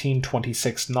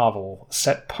 1926 novel,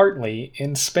 set partly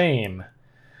in Spain.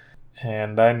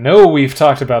 And I know we've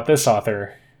talked about this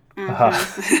author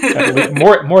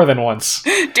more than once.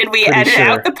 Did we edit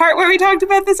out the part where we talked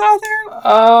about this author?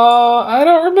 I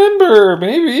don't remember.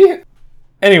 Maybe.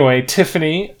 Anyway,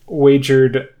 Tiffany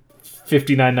wagered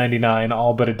 $59.99,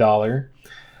 all but $1.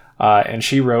 And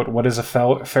she wrote What is a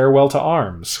Farewell to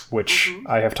Arms, which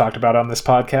I have talked about on this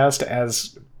podcast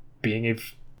as being a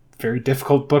very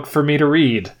difficult book for me to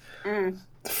read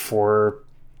for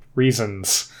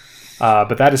reasons.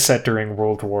 But that is set during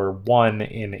World War I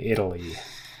in Italy,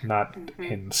 not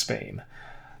in Spain.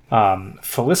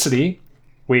 Felicity,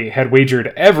 we had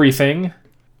wagered everything,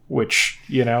 which,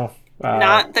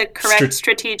 not the correct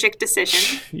strategic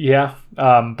decision. Yeah,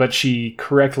 but she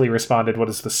correctly responded, What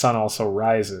is the Sun Also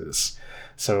Rises?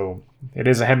 So it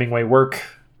is a Hemingway work,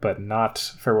 but not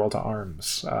Farewell to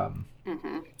Arms.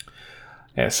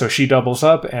 So she doubles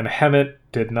up, and Hemet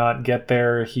did not get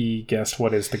there. He guessed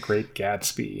What is the Great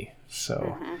Gatsby?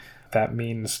 So that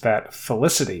means that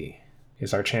Felicity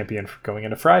is our champion for going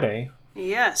into Friday.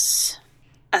 Yes.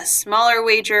 A smaller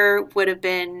wager would have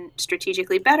been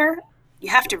strategically better. You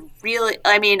have to really...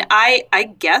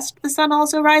 I guessed The Sun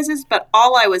Also Rises, but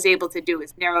all I was able to do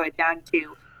is narrow it down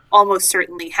to almost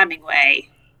certainly Hemingway,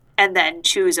 and then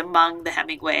choose among the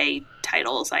Hemingway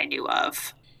titles I knew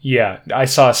of. Yeah, I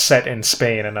saw a set in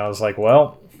Spain, and I was like,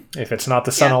 well, if it's not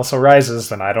The Sun Also Rises,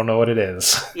 then I don't know what it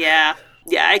is. Yeah,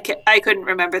 I couldn't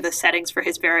remember the settings for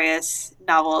his various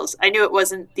novels. I knew it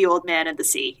wasn't The Old Man and the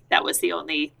Sea. That was the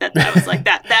only... That I was like,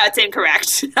 that's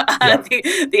incorrect. Yeah.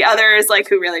 The others,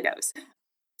 who really knows?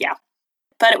 Yeah,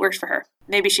 but it worked for her.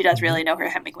 Maybe she does really know her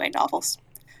Hemingway novels.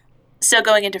 So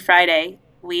going into Friday,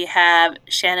 we have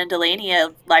Shannon Delaney,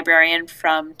 a librarian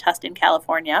from Tustin,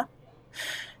 California.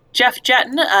 Jeff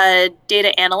Jetton, a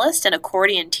data analyst and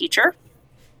accordion teacher.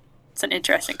 It's an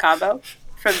interesting combo.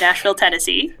 From Nashville,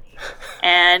 Tennessee.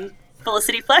 And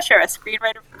Felicity Flesher, a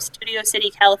screenwriter from Studio City,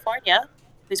 California,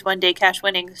 whose one-day cash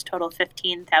winnings total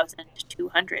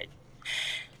 $15,200.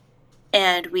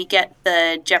 And we get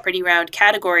the Jeopardy round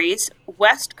categories: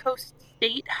 West Coast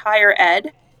State Higher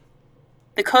Ed,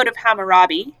 The Code of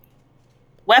Hammurabi,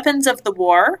 Weapons of the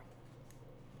War,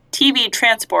 TV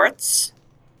Transports,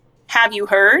 Have You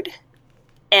Heard,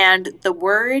 and The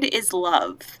Word is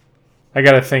Love. I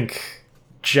gotta think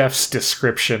Jeff's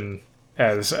description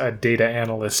as a data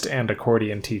analyst and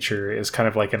accordion teacher is kind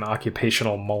of like an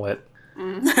occupational mullet.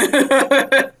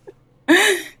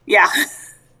 Yeah.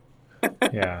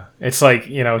 Yeah. It's like,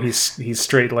 he's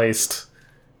straight-laced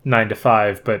 9 to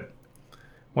 5, but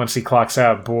once he clocks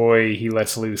out, boy, he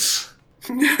lets loose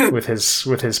with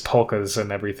his polkas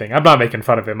and everything. I'm not making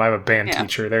fun of him. I'm a band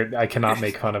teacher. I cannot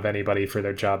make fun of anybody for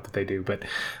their job that they do, but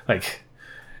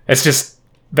it's just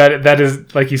that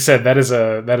is, like you said, that is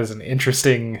an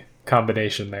interesting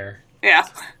combination there. Yeah.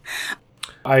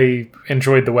 I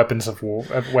enjoyed the Weapons of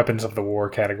the War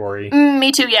category.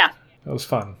 Me too, yeah. That was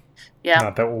fun. Yeah.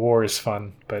 Not that war is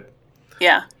fun, but...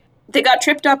 Yeah. They got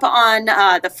tripped up on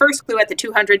the first clue at the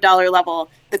 $200 level.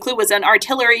 The clue was an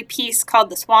artillery piece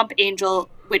called the Swamp Angel,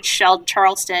 which shelled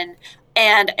Charleston.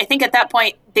 And I think at that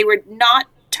point,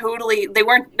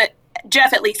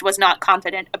 Jeff at least was not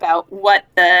confident about what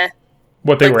the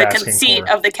conceit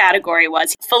of the category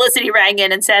was. Felicity rang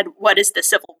in and said, What is the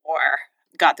Civil War?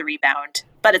 Got the rebound.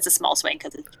 But it's a small swing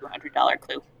because it's a $200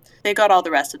 clue. They got all the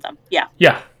rest of them. Yeah.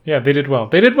 Yeah, they did well.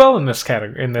 They did well in this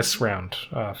round.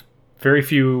 Very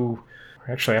few...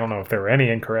 Actually, I don't know if there were any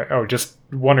incorrect... Oh, just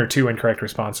 1 or 2 incorrect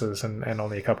responses and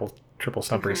only a couple triple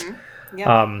stumpers. Mm-hmm.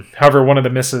 Yeah. However, one of the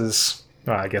misses...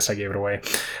 I guess I gave it away.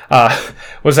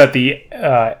 Was at the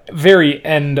very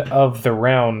end of the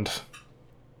round.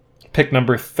 Pick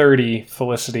number 30,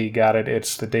 Felicity got it.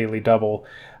 It's the Daily Double.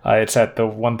 It's at the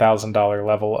 $1,000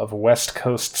 level of West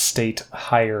Coast State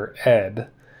Higher Ed.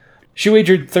 She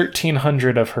wagered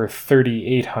 $1,300 of her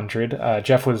 $3,800.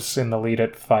 Jeff was in the lead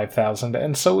at $5,000,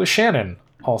 and so was Shannon,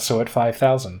 also at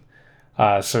 $5,000.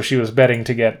 So she was betting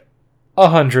to get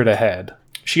 $100 ahead.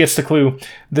 She gets the clue.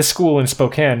 This school in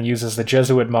Spokane uses the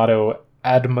Jesuit motto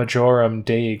Ad Majorem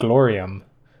Dei Gloriam,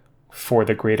 for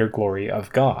the greater glory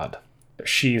of God.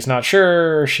 She's not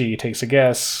sure. She takes a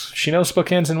guess. She knows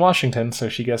Spokane's in Washington, so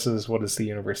she guesses what is the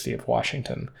University of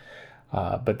Washington.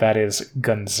 But that is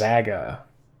Gonzaga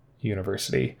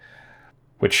University,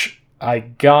 which I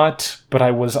got, but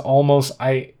I was almost...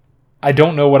 I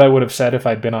don't know what I would have said if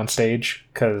I'd been on stage,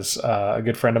 because a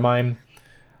good friend of mine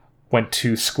went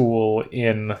to school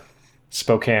in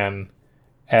Spokane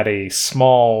at a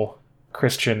small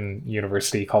Christian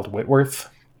university called Whitworth.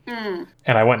 And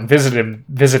I went and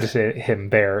visited him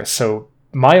there. So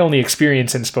my only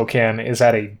experience in Spokane is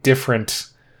at a different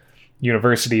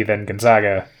university than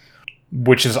Gonzaga,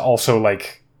 which is also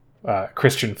like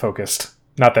Christian focused.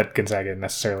 Not that Gonzaga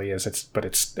necessarily is, but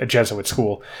it's a Jesuit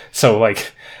school. So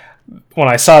like when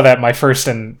I saw that, my first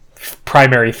and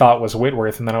primary thought was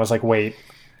Whitworth, and then I was like, wait,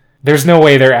 there's no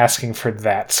way they're asking for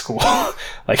that school.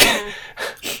 Like,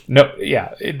 no,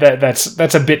 yeah,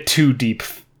 that's a bit too deep.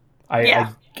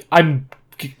 I'm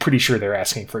pretty sure they're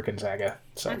asking for Gonzaga,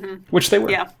 so which they were.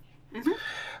 Yeah.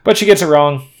 But she gets it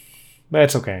wrong.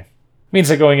 That's okay. Means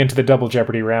that going into the double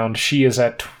Jeopardy round, she is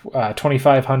at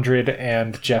 2,500,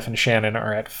 and Jeff and Shannon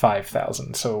are at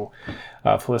 5,000. So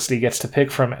Felicity gets to pick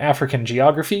from African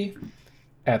geography,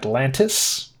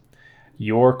 Atlantis,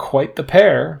 You're Quite the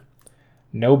Pair,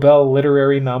 Nobel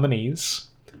literary nominees,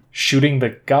 Shooting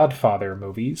the Godfather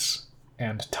movies,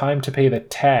 and Time to Pay the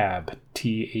Tab,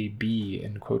 TAB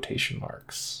in quotation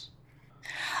marks.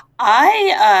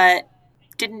 I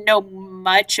didn't know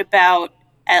much about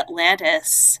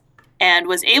Atlantis and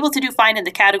was able to do fine in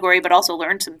the category, but also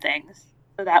learned some things.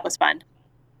 So that was fun.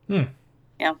 Yeah.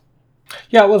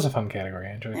 Yeah, it was a fun category.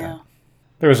 I enjoyed that.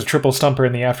 There was a triple stumper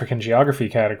in the African geography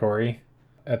category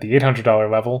at the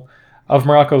 $800 level. Of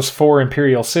Morocco's 4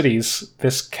 imperial cities,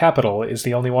 this capital is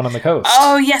the only one on the coast.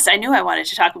 Oh, yes, I knew I wanted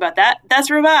to talk about that. That's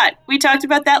Rabat. We talked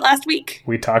about that last week.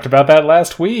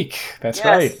 That's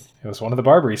right. It was one of the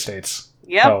Barbary states.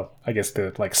 Yep. Well, I guess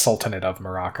the Sultanate of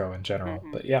Morocco in general,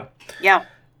 but yeah. Yeah.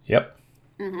 Yep.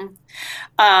 The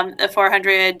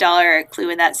 $400 clue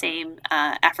in that same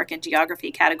African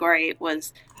geography category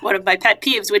was one of my pet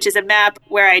peeves, which is a map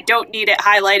where I don't need it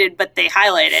highlighted, but they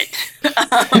highlight it.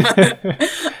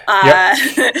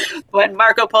 When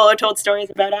Marco Polo told stories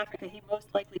about Africa, he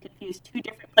most likely confused 2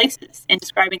 different places in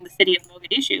describing the city of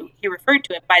Mogadishu. He referred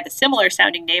to it by the similar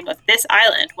sounding name of this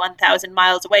island 1,000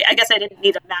 miles away. I guess I didn't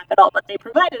need a map at all, but they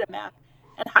provided a map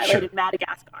and highlighted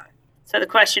Madagascar. So the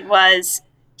question was,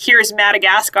 here's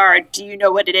Madagascar. Do you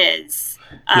know what it is?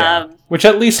 Which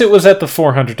at least it was at the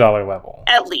 $400 level.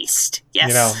 At least,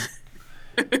 yes.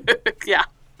 Yeah.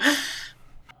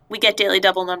 We get Daily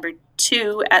Double number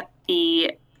 2 at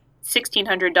the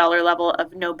 $1,600 level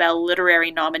of Nobel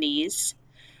literary nominees.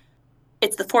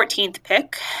 It's the 14th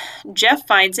pick. Jeff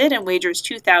finds it and wagers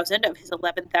 2,000 of his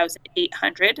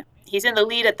 11,800. He's in the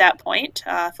lead at that point.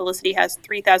 Felicity has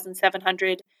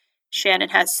 3,700. Shannon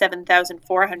has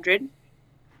 7,400.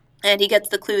 And he gets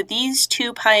the clue. These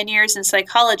 2 pioneers in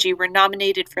psychology were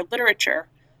nominated for literature,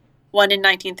 one in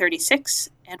 1936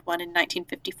 and one in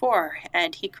 1954.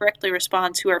 And he correctly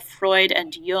responds, who are Freud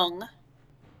and Jung,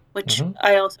 which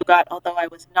I also got, although I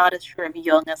was not as sure of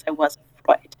Jung as I was of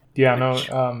Freud. Yeah,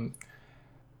 no,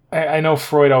 I know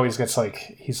Freud always gets,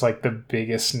 he's, the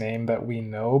biggest name that we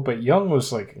know, but Jung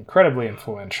was, incredibly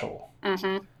influential.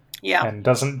 Yeah. And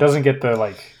doesn't get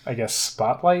the, I guess,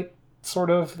 spotlight, sort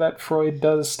of, that Freud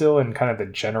does still in kind of the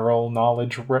general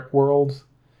knowledge world,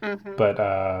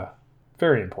 but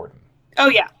very important. Oh,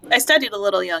 yeah. I studied a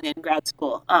little Jung in grad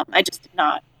school. I just did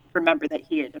not remember that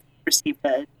he had received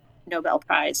a Nobel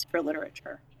Prize for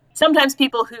literature. Sometimes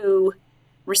people who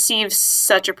receive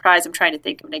such a prize, I'm trying to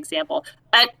think of an example,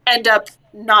 end up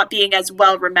not being as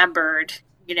well remembered,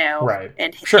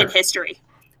 in history.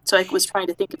 So I was trying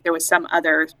to think if there was some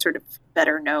other sort of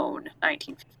better known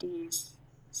 1950s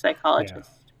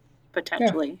psychologist,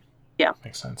 potentially. Yeah.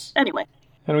 Makes sense. Anyway.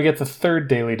 And we get the 3rd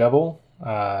Daily Double.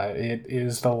 It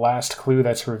is the last clue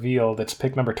that's revealed. It's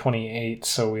pick number 28,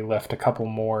 so we left a couple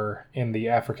more in the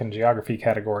African geography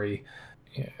category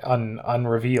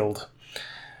unrevealed.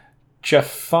 Jeff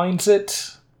finds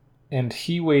it, and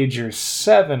he wagers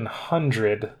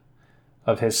 700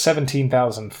 of his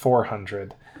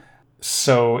 17,400.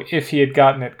 So if he had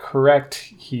gotten it correct,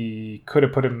 he'd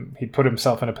put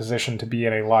himself in a position to be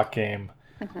in a lock game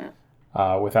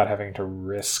without having to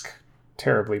risk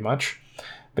terribly much.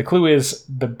 The clue is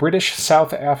the British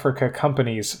South Africa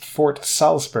Company's Fort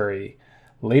Salisbury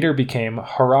later became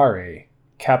Harare,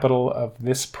 capital of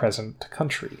this present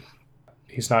country.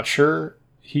 He's not sure.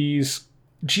 He's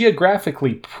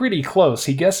geographically pretty close.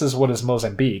 He guesses what is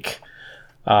Mozambique,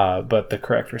 but the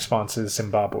correct response is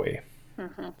Zimbabwe.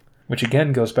 Which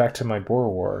again goes back to my Boer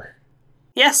War.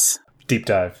 Yes. Deep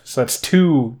dive. So that's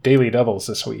 2 Daily Doubles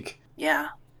this week. Yeah.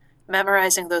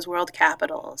 Memorizing those world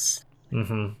capitals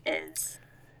is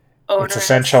onerous. It's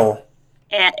essential.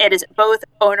 And it is both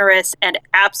onerous and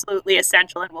absolutely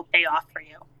essential and will pay off for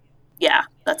you. Yeah,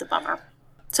 that's a bummer.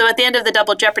 So at the end of the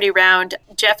Double Jeopardy round,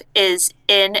 Jeff is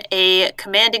in a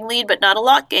commanding lead, but not a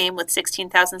lock game with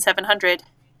 16,700.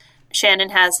 Shannon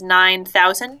has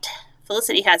 9,000.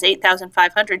 Felicity has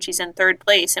 8,500. She's in third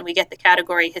place, and we get the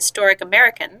category Historic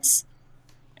Americans.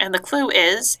 And the clue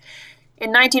is,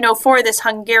 in 1904, this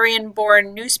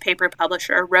Hungarian-born newspaper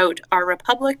publisher wrote, "Our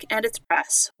republic and its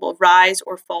press will rise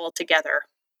or fall together."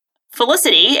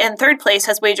 Felicity, in third place,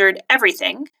 has wagered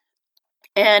everything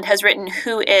and has written,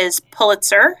 "Who is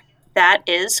Pulitzer?" That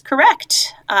is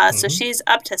correct. So she's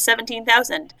up to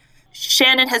 17,000.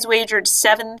 Shannon has wagered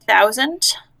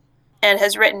 7,000 and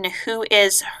has written, "Who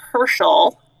is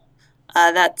Herschel?"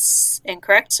 That's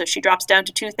incorrect, so she drops down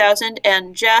to 2,000.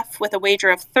 And Jeff, with a wager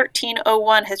of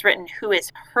 1301, has written, "Who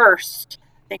is Hearst?"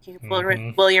 Thinking of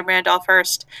William Randolph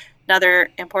Hearst,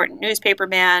 another important newspaper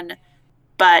man.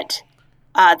 But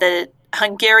the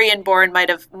Hungarian-born might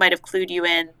have clued you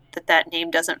in that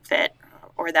name doesn't fit,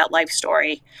 or that life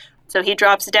story. So he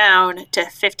drops down to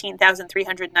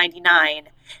 15,399.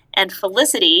 And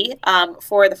Felicity,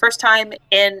 for the first time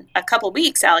in a couple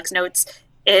weeks, Alex notes,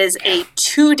 is a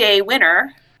 2-day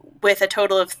winner with a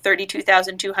total of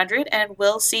 32,200, and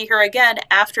we'll see her again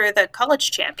after the college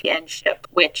championship,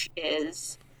 which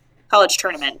is college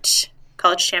tournament.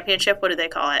 College championship, what do they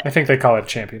call it? I think they call it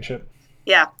championship.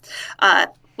 Yeah.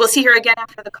 We'll see her again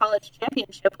after the college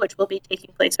championship, which will be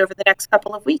taking place over the next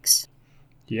couple of weeks.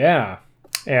 Yeah.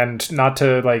 And not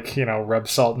to, rub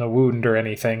salt in a wound or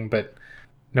anything, but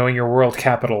knowing your world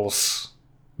capitals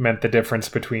meant the difference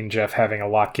between Jeff having a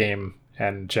lock game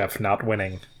and Jeff not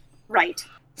winning. Right.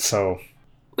 So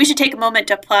we should take a moment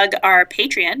to plug our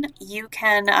Patreon. You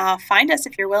can find us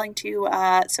if you're willing to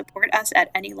support us at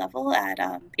any level at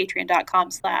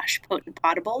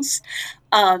patreon.com/potentpotables.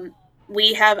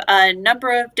 We have a number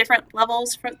of different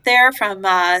levels from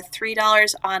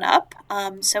 $3 on up.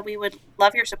 So we would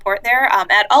love your support there.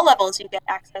 At all levels, you get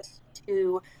access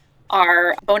to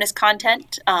our bonus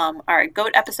content. Our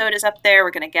GOAT episode is up there.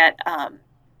 We're going to get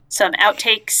some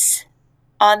outtakes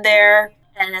on there.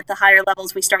 And at the higher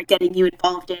levels, we start getting you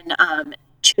involved in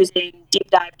choosing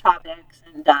deep dive topics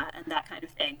and that kind of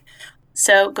thing.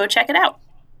 So go check it out.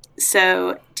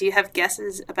 So do you have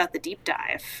guesses about the deep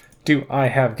dive? Do I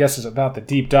have guesses about the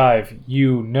deep dive?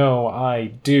 You know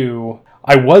I do.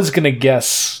 I was going to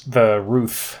guess the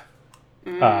Ruth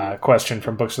question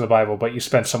from Books of the Bible, but you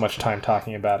spent so much time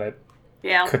talking about it.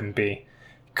 Yeah. Couldn't be.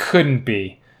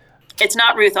 It's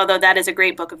not Ruth, although that is a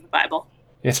great book of the Bible.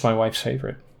 It's my wife's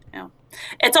favorite. Yeah.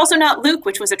 It's also not Luke,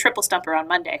 which was a triple stumper on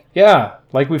Monday. Yeah,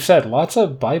 like we've said, lots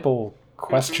of Bible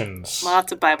questions.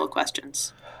 Lots of Bible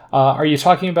questions. Are you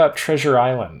talking about Treasure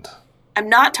Island? I'm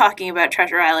not talking about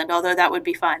Treasure Island, although that would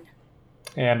be fun.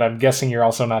 And I'm guessing you're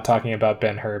also not talking about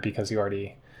Ben-Hur because you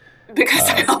already... Because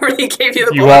I already gave you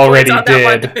the you already did.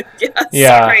 That one.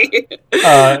 Yeah, sorry.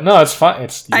 No, it's fine.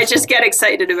 I just get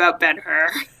excited about Ben-Hur.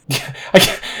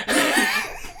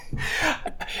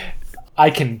 I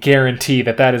can guarantee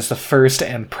that is the first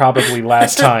and probably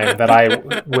last time that I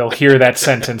will hear that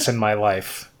sentence in my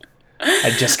life.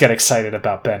 I just get excited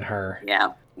about Ben-Hur. Yeah.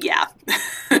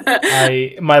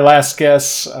 My last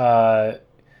guess, are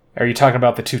you talking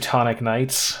about the Teutonic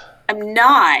Knights? I'm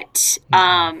not.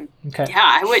 Okay.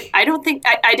 Yeah, I don't think...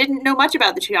 I didn't know much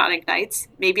about the Teutonic Knights.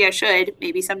 Maybe I should.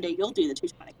 Maybe someday you'll do the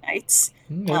Teutonic Knights.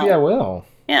 Maybe I will.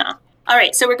 Yeah. All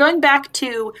right, so we're going back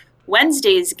to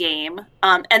Wednesday's game.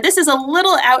 And this is a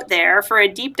little out there for a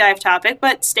deep dive topic,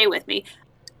 but stay with me.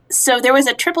 So there was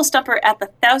a triple stumper at the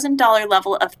 $1,000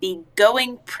 level of the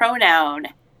going pronoun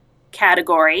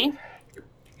category.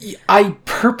 I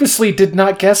purposely did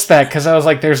not guess that because I was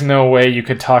like, there's no way you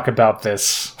could talk about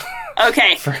this.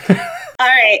 Okay. All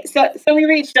right. So we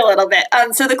reached a little bit.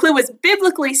 So the clue was,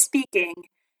 biblically speaking,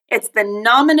 it's the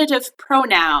nominative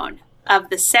pronoun of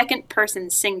the second person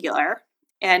singular,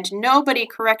 and nobody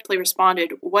correctly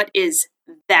responded, "What is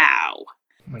thou?" Oh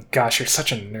my gosh, you're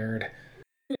such a nerd.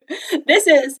 This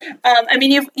is,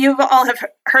 you've all have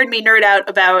heard me nerd out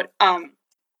about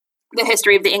the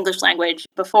history of the English language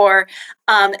before.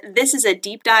 This is a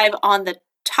deep dive on the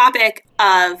topic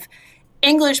of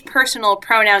English personal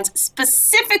pronouns,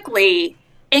 specifically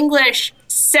English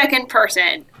second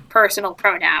person personal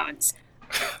pronouns.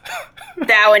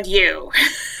 Thou and you.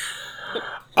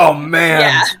 Oh man.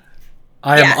 Yeah.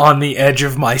 I am on the edge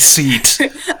of my seat.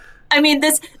 I mean,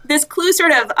 this clue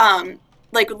sort of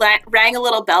rang a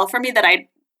little bell for me that I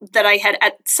had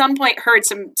at some point heard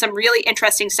some really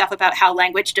interesting stuff about how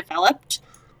language developed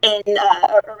in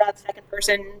around second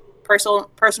person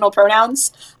personal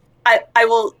pronouns. I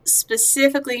will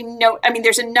specifically note,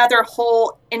 there's another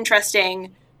whole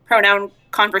interesting pronoun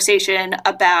conversation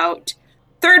about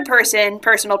third person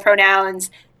personal pronouns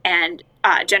and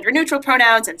gender neutral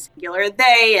pronouns and singular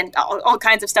they and all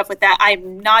kinds of stuff with that.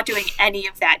 I'm not doing any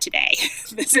of that today.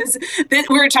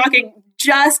 We're talking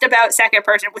just about second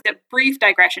person with a brief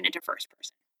digression into first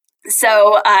person.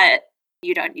 So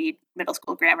you don't need middle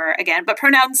school grammar again, but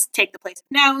pronouns take the place of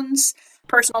nouns.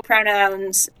 Personal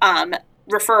pronouns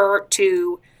refer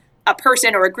to a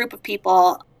person or a group of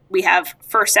people. We have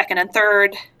first, second, and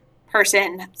third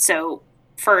person. So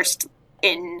first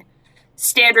in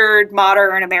standard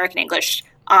modern American English,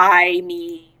 I,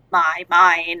 me, my,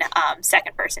 mine.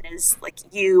 Second person is like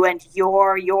you and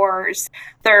your, yours.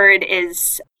 Third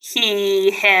is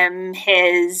he, him,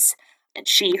 his, and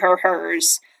she, her,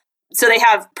 hers. So they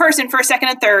have person, first, second,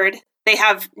 and third. They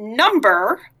have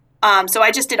number. So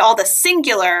I just did all the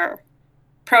singular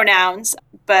pronouns,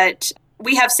 but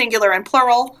we have singular and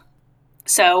plural.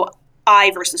 So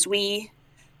I versus we.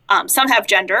 Some have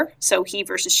gender, so he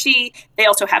versus she. They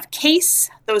also have case.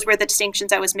 Those were the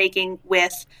distinctions I was making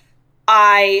with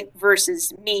I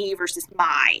versus me versus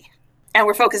my. And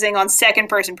we're focusing on second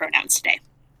person pronouns today.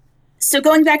 So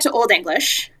going back to Old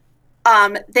English,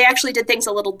 they actually did things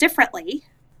a little differently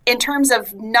in terms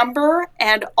of number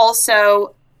and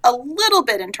also a little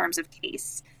bit in terms of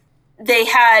case. They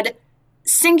had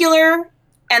singular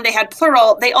and they had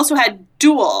plural. They also had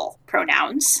dual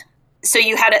pronouns. So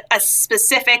you had a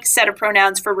specific set of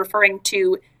pronouns for referring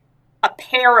to a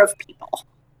pair of people.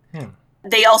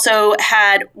 They also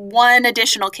had one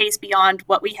additional case beyond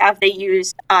what we have. They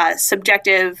used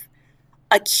subjective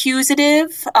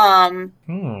accusative.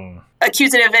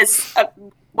 Accusative is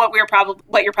what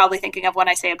you're probably thinking of when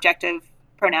I say objective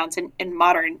pronouns in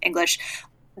modern English.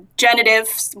 Genitive,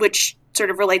 which sort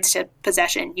of relates to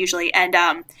possession usually, and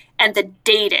the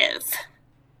dative.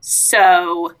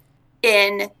 So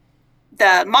in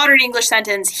the modern English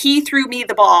sentence, he threw me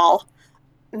the ball.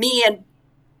 Me,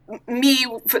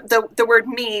 the word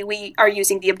me, we are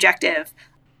using the objective.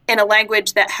 In a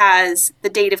language that has the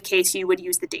dative case, you would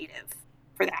use the dative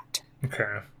for that.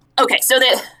 Okay, so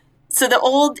the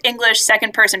Old English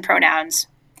second person pronouns.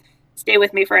 Stay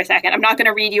with me for a second. I'm not going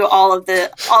to read you all of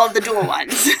the dual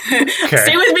ones. Okay.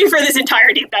 Stay with me for this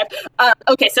entire deep dive.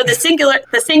 Okay, so the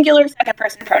singular second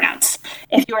person pronouns.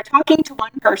 If you are talking to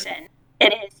one person,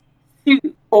 it is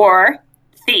thu or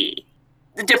thee,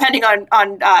 depending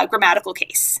on grammatical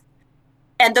case.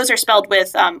 And those are spelled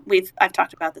with I've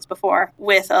talked about this before,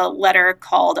 with a letter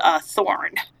called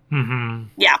thorn. Mm-hmm.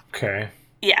 Yeah. Okay.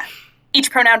 Yeah. Each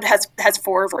pronoun has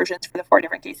four versions for the four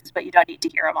different cases, but you don't need to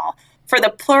hear them all. For the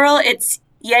plural, it's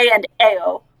ye and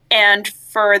eo. And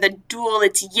for the dual,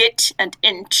 it's yit and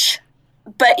inch.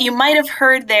 But you might have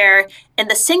heard there, in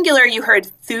the singular, you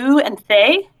heard thu and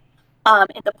they.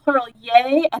 In the plural,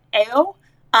 ye and eo.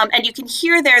 And you can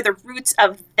hear there the roots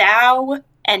of thou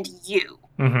and you.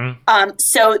 Mm-hmm.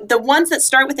 So the ones that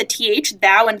start with a th,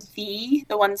 thou and thee,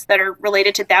 the ones that are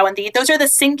related to thou and thee, those are the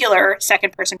singular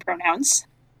second person pronouns.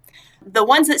 The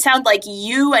ones that sound like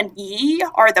you and ye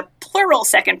are the plural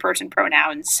second person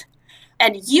pronouns.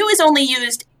 And you is only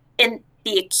used in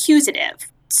the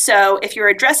accusative. So if you're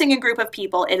addressing a group of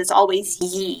people, it is always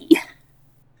ye.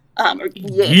 Or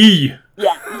ye.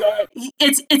 Yeah.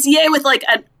 It's ye with like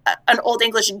an Old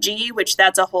English G, which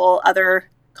that's a whole other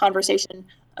conversation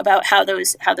about how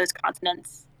those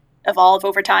consonants evolve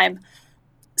over time.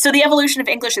 So the evolution of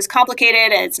English is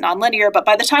complicated and it's nonlinear, but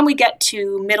by the time we get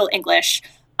to Middle English,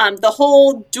 the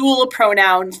whole dual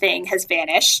pronoun thing has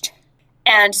vanished.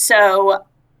 And so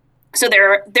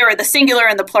there are the singular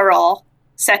and the plural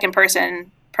second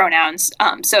person pronouns.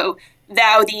 So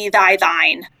thou, thee, thy,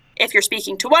 thine. If you're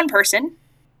speaking to one person,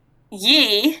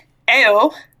 ye,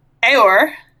 eo,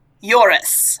 eor,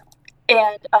 yoris.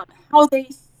 And how they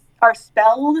are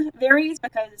spelled varies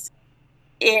because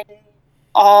in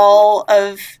all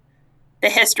of the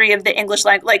history of the English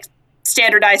language, like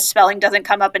standardized spelling doesn't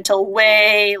come up until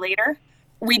way later.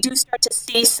 We do start to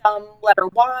see some letter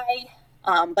Y,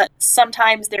 but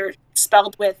sometimes they're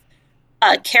spelled with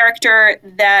a character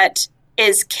that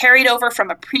is carried over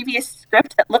from a previous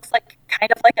script that looks like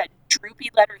kind of like a droopy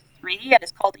letter 3 and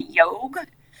is called a yog.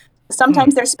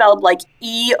 Sometimes they're spelled like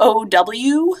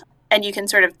EOW, and you can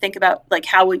sort of think about like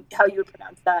how you would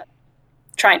pronounce that,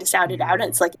 trying to sound it out, and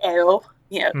it's like eo,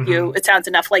 you. It sounds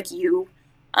enough like you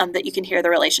that you can hear the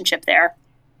relationship there.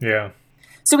 Yeah.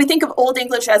 So we think of Old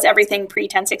English as everything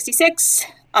pre-1066.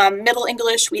 Middle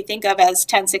English we think of as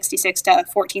 1066 to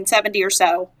 1470 or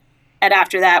so. And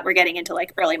after that, we're getting into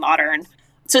like early modern.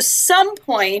 So some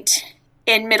point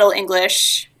in Middle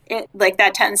English, like that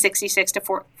 1066 to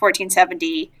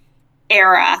 1470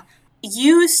 era,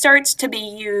 U starts to be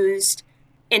used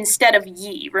instead of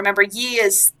ye. Remember, ye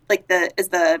is like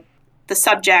the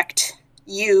subject,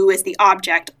 you is the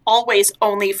object, always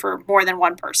only for more than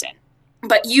one person.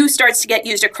 But you starts to get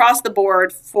used across the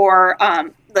board for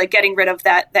like getting rid of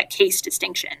that case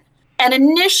distinction. And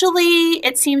initially,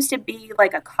 it seems to be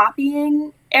like a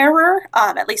copying error.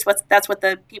 At least that's what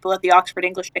the people at the Oxford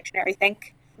English Dictionary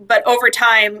think. But over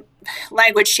time,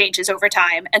 language changes over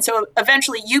time. And so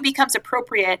eventually you becomes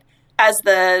appropriate as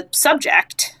the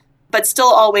subject, but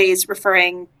still always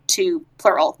referring to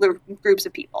plural groups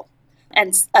of people.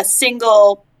 And a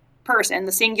single person,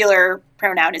 the singular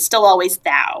pronoun, is still always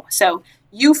thou. So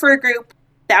you for a group,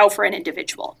 thou for an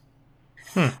individual.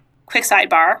 Quick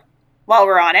sidebar, while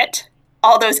we're on it,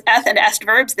 all those eth and est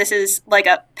verbs, this is like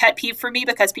a pet peeve for me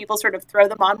because people sort of throw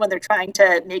them on when they're trying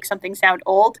to make something sound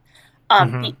old.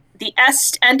 The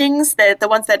est endings, the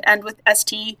ones that end with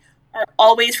st, are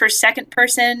always for second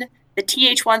person. The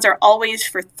th ones are always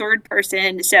for third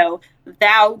person. So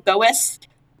thou goest,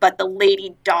 but the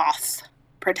lady doth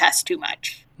protest too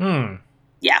much.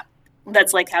 Yeah,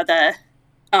 that's like how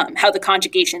the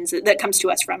conjugations that comes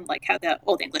to us from like how the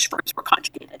Old English verbs were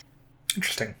conjugated.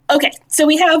 Interesting. Okay, so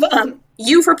we have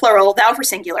you for plural, thou for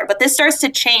singular, but this starts to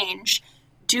change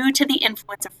due to the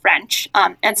influence of French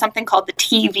and something called the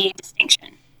TV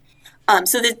distinction.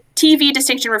 So the TV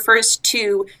distinction refers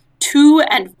to tu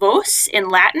and vos in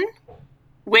Latin,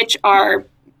 which are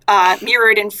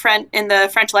mirrored in the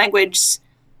French language.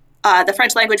 The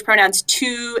French language pronouns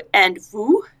tu and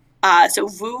vous. So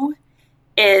vous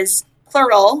is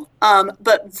plural,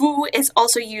 but vous is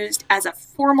also used as a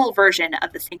formal version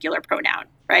of the singular pronoun,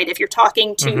 right? If you're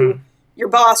talking to your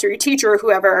boss or your teacher or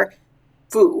whoever,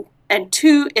 vous. And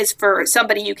tu is for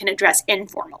somebody you can address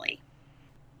informally.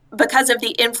 Because of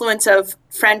the influence of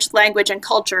French language and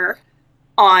culture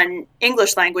on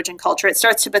English language and culture, it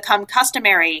starts to become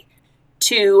customary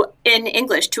in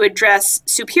English to address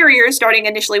superiors, starting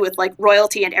initially with like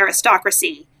royalty and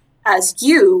aristocracy, as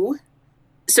you.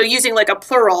 So using like a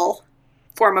plural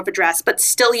form of address, but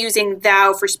still using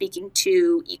thou for speaking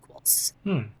to equals.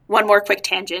 One more quick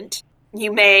tangent.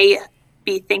 You may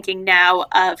be thinking now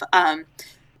of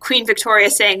Queen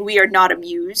Victoria saying, "We are not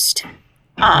amused,"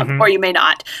 or you may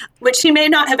not, which she may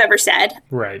not have ever said.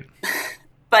 Right.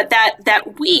 But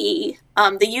that we,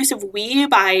 the use of we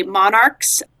by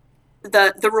monarchs,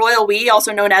 the royal we,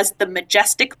 also known as the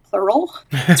majestic plural,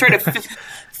 sort of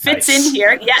fits in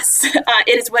here. Yes,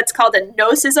 it is what's called a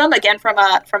nocism, again from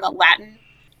a Latin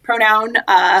pronoun,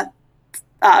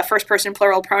 first person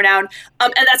plural pronoun,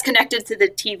 and that's connected to the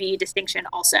TV distinction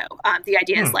also. The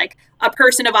idea is like a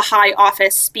person of a high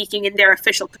office speaking in their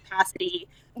official capacity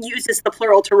uses the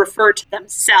plural to refer to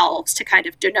themselves to kind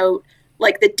of denote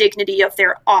like the dignity of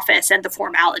their office and the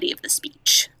formality of the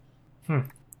speech.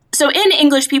 So in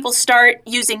English, people start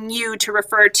using you to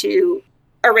refer to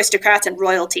aristocrats and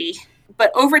royalty,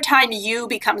 but over time, you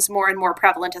becomes more and more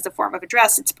prevalent as a form of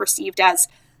address. It's perceived as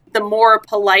the more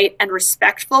polite and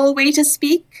respectful way to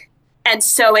speak. And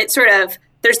so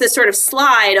there's this sort of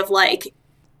slide of like,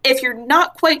 if you're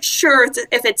not quite sure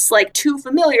if it's like too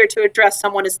familiar to address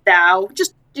someone as thou,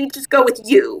 you just go with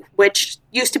you, which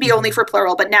used to be only for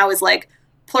plural, but now is like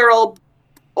plural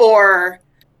or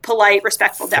polite,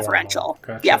 respectful, formal. Deferential.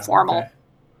 Gotcha. Yeah, formal. Okay.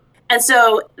 And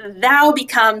so thou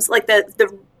becomes like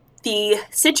the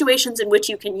situations in which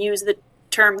you can use the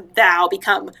term thou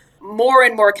become more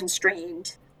and more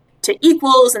constrained to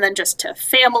equals, and then just to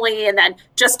family, and then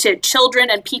just to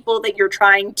children and people that you're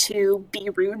trying to be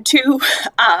rude to.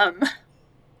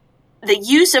 The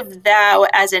use of thou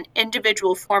as an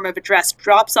individual form of address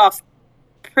drops off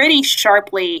pretty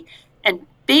sharply and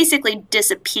basically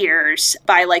disappears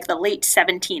by like the late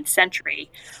 17th century,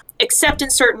 except in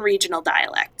certain regional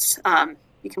dialects.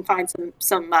 You can find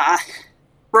some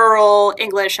rural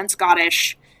English and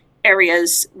Scottish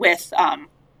areas with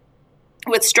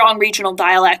strong regional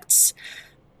dialects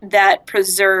that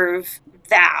preserve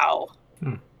thou.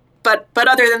 But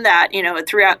other than that,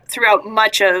 throughout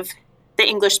much of the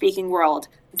English-speaking world,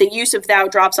 the use of thou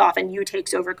drops off and you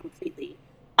takes over completely.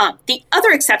 The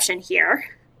other exception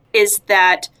here is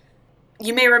that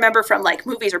you may remember from like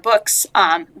movies or books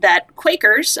that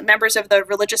Quakers, members of the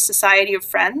Religious Society of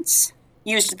Friends,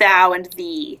 used thou and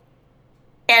thee.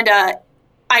 And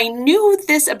I knew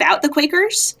this about the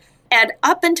Quakers, and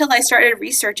up until I started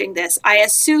researching this, I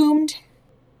assumed,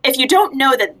 if you don't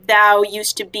know that thou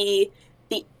used to be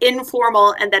the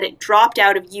informal and that it dropped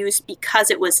out of use because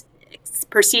it was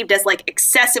perceived as like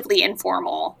excessively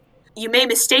informal, you may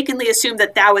mistakenly assume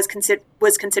that thou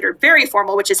was considered very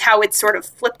formal, which is how it's sort of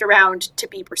flipped around to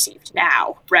be perceived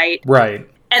now, right? Right.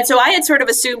 And so I had sort of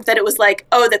assumed that it was like,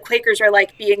 oh, the Quakers are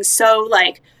like being so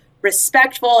like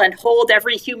respectful and hold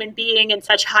every human being in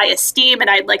such high esteem. And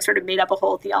I'd like sort of made up a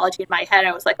whole theology in my head.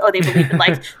 I was like, oh, they believe in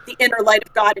like the inner light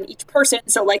of God in each person.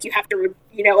 So like you have to,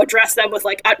 address them with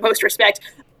like utmost respect.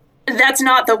 That's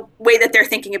not the way that they're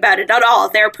thinking about it at all.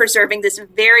 They're preserving this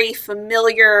very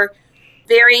familiar,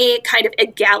 very kind of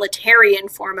egalitarian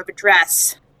form of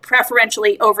address,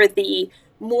 preferentially over the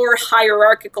more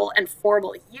hierarchical and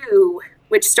formal you,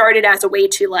 which started as a way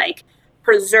to like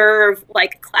preserve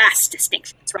like class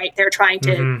distinctions, right? They're trying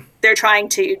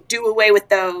to do away with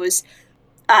those.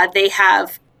 They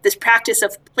have this practice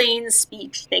of plain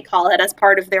speech, they call it, as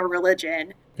part of their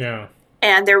religion. Yeah.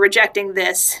 And they're rejecting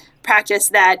this practice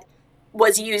that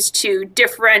was used to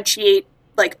differentiate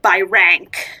like by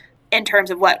rank in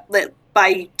terms of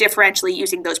by differentially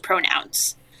using those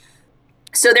pronouns.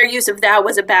 So their use of thou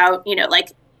was about,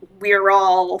 like we're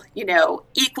all,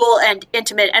 equal and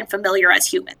intimate and familiar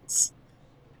as humans.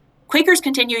 Quakers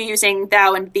continue using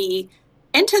thou and thee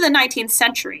into the 19th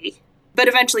century, but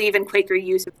eventually even Quaker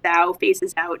use of thou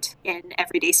phases out in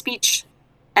everyday speech.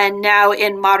 And now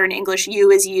in modern English,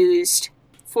 you is used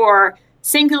for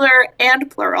singular and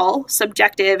plural,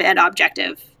 subjective and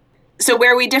objective. So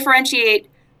where we differentiate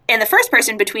in the first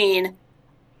person between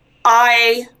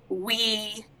I,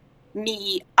 we,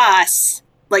 me, us,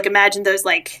 like imagine those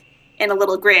like in a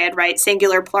little grid, right?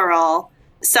 Singular, plural,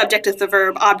 subject of the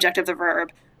verb, object of the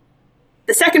verb.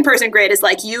 The second person grid is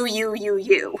like you.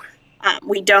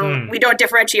 We don't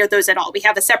differentiate those at all. We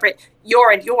have a separate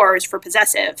your and yours for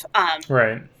possessive.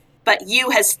 Right. But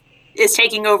you is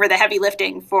taking over the heavy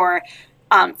lifting for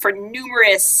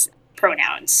numerous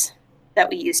pronouns that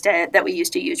we used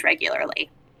to use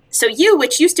regularly. So you,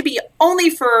 which used to be only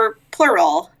for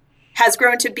plural, has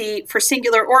grown to be for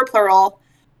singular or plural,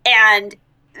 and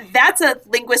that's a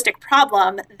linguistic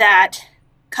problem that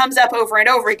comes up over and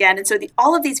over again. And so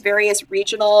all of these various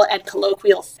regional and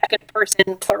colloquial second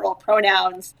person plural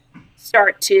pronouns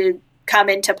start to come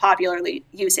into popular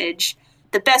usage.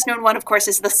 The best known one, of course,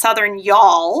 is the Southern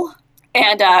y'all,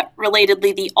 and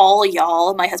relatedly, the all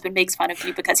y'all. My husband makes fun of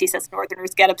me because he says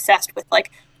Northerners get obsessed with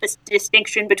like this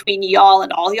distinction between y'all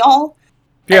and all y'all.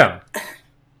 Yeah.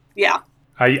 Yeah.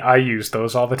 I use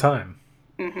those all the time.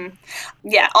 Mm-hmm.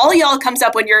 Yeah, all y'all comes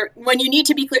up when you need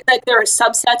to be clear, like there are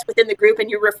subsets within the group, and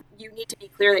you need to be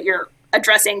clear that you're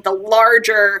addressing the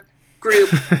larger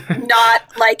group, not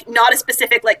a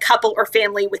specific like couple or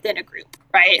family within a group,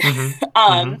 right?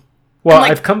 Mm-hmm. Well,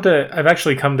 I've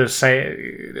actually come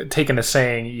to taken to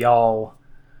saying y'all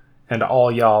and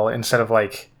all y'all instead of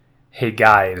like, hey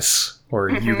guys or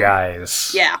you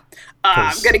guys. Yeah.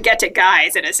 I'm going to get to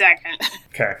guys in a second.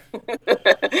 Okay.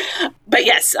 But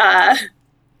yes, I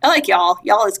like y'all.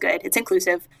 Y'all is good. It's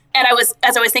inclusive. And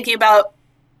as I was thinking about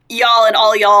y'all and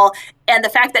all y'all and the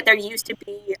fact that there used to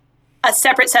be a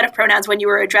separate set of pronouns when you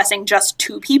were addressing just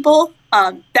two people,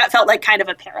 that felt like kind of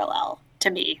a parallel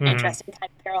to me. Interesting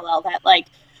kind of parallel that like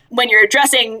when you're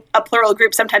addressing a plural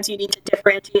group, sometimes you need to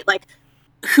differentiate like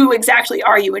who exactly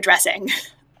are you addressing.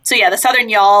 So yeah, the Southern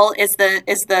y'all is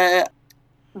the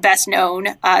best known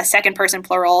second person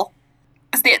plural.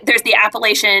 There's the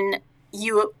Appalachian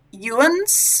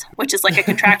Yuans, which is like a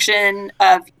contraction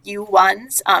of you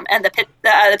ones, and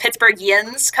the Pittsburgh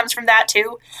yins comes from that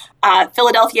too.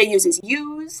 Philadelphia uses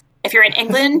yous. If you're in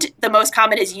England, the most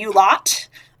common is you lot,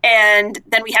 and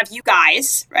then we have you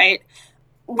guys, right?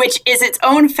 Which is its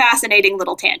own fascinating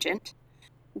little tangent,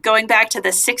 going back to the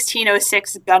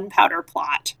 1606 gunpowder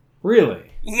plot.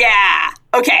 Really? Yeah.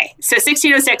 Okay. So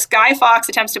 1606, Guy Fawkes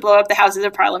attempts to blow up the Houses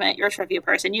of Parliament. You're a trivia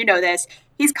person. You know this.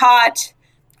 He's caught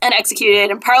and executed,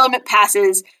 and Parliament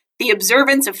passes the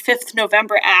Observance of 5th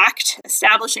November Act,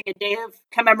 establishing a day of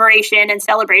commemoration and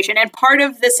celebration. And part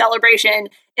of the celebration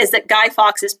is that Guy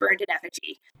Fawkes is burned in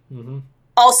effigy. Mm-hmm.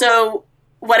 Also,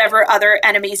 whatever other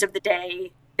enemies of the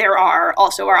day there are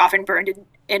also are often burned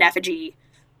in effigy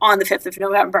on the 5th of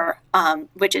November,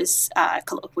 which is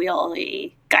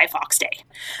colloquially Guy Fawkes Day.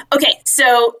 Okay,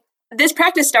 so this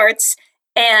practice starts,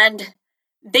 and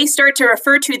they start to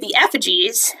refer to the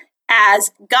effigies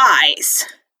as guys.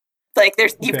 Like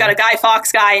you've got a Guy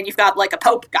Fawkes guy, and you've got like a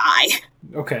Pope guy.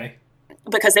 Okay.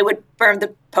 Because they would burn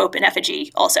the Pope in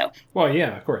effigy also. Well,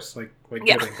 yeah, of course, like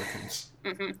yeah. good Anglicans.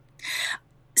 Mm-hmm.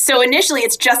 So initially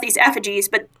it's just these effigies,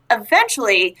 but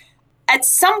eventually, at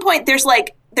some point, there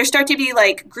start to be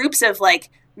like groups of like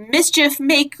mischief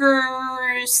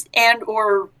makers and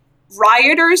or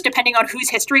rioters, depending on whose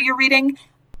history you're reading,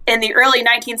 in the early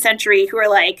 19th century who are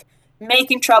like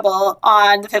making trouble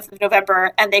on the 5th of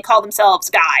November, and they call themselves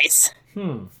guys.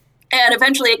 And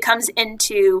eventually it comes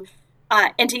into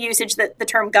usage, the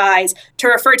term guys, to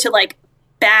refer to like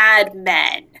bad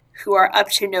men who are up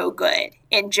to no good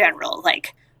in general,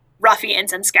 like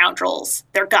ruffians and scoundrels.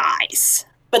 They're guys.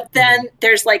 But then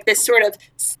there's like this sort of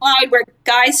slide where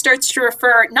guy starts to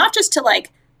refer not just to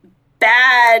like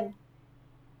bad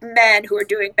men who are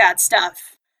doing bad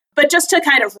stuff, but just to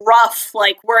kind of rough,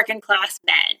 like working class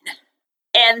men.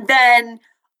 And then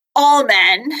all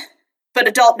men, but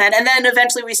adult men. And then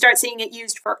eventually we start seeing it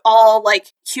used for all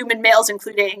like human males,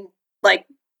 including like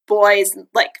boys,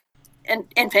 like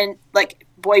and infant, like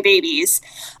boy babies.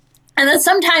 And then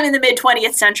sometime in the mid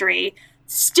 20th century,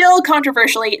 still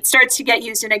controversially, it starts to get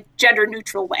used in a gender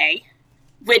neutral way,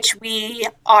 which we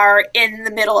are in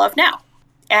the middle of now.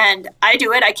 And I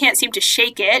do it. I can't seem to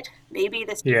shake it. Maybe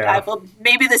this deep dive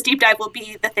will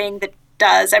be the thing that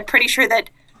does. I'm pretty sure that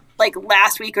like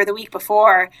last week or the week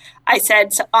before, I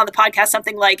said on the podcast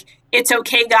something like, "It's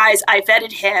okay, guys. I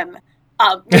vetted him."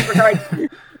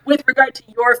 With regard to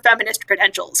your feminist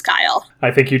credentials, Kyle.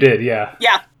 I think you did. Yeah.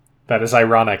 Yeah. That is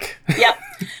ironic. Yep.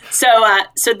 So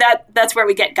that's where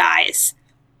we get guys.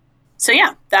 So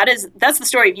yeah, that's the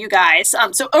story of you guys.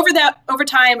 So over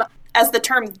time, as the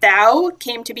term thou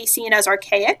came to be seen as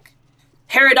archaic,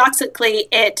 paradoxically,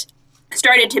 it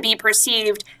started to be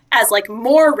perceived as like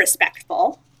more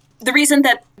respectful. The reason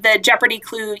that the Jeopardy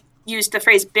clue used the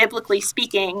phrase biblically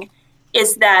speaking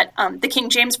is that the King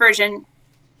James Version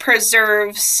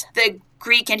preserves the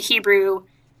Greek and Hebrew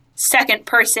second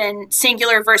person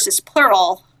singular versus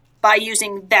plural by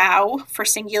using thou for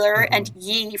singular and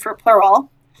ye for plural.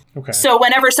 Okay. So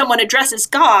whenever someone addresses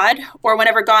God, or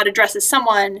whenever God addresses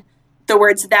someone, the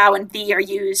words thou and thee are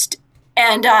used.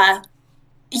 And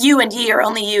you and ye are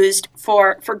only used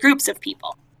for groups of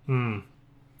people.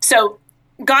 So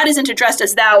God isn't addressed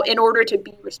as thou in order to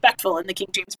be respectful in the King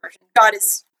James Version. God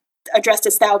is addressed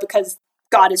as thou because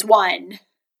God is one.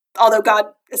 Although God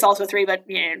is also three, but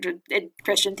in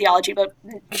Christian theology, but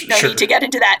no need to get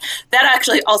into that. That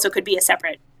actually also could be a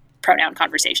separate pronoun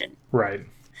conversation. Right.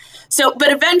 So,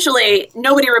 but eventually,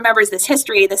 nobody remembers this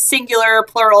history, the singular,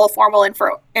 plural, formal,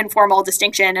 informal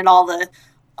distinction, and all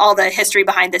the history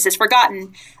behind this is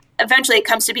forgotten. Eventually, it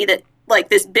comes to be that like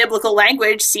this biblical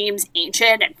language seems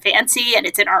ancient and fancy, and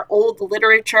it's in our old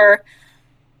literature.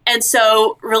 And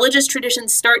so religious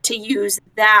traditions start to use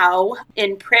thou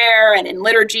in prayer and in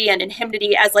liturgy and in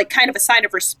hymnody as like kind of a sign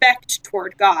of respect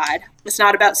toward God. It's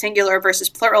not about singular versus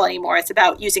plural anymore. It's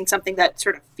about using something that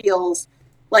sort of feels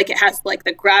like it has like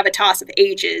the gravitas of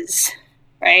ages,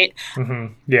 right?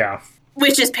 Mm-hmm. Yeah.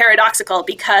 Which is paradoxical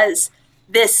because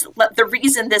the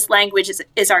reason this language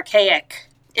is archaic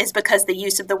is because the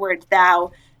use of the word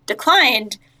thou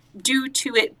declined due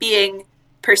to it being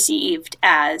perceived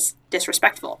as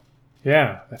disrespectful.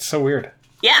 Yeah, that's so weird.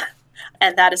 Yeah,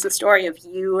 and that is the story of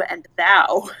you and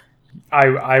thou.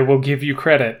 I will give you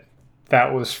credit.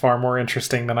 That was far more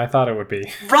interesting than I thought it would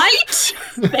be. Right?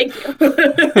 Thank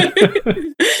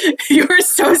you. You were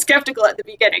so skeptical at the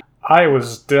beginning. I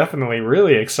was definitely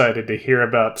really excited to hear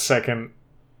about second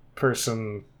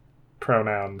person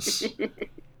pronouns.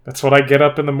 That's what I get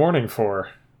up in the morning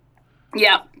for.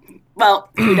 Yeah. Well,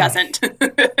 who doesn't?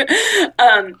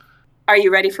 Are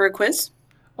you ready for a quiz?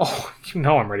 Oh, you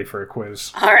know I'm ready for a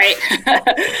quiz. All right.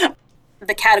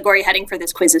 The category heading for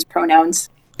this quiz is pronouns.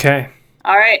 Okay.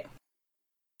 All right.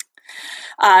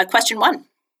 Question 1.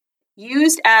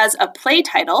 Used as a play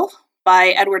title by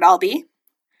Edward Albee,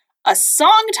 a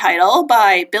song title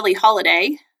by Billie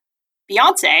Holiday,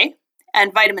 Beyonce,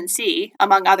 and Vitamin C,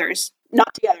 among others.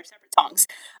 Not together, separate songs.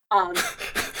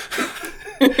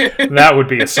 That would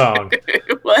be a song.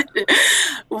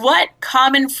 What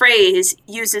common phrase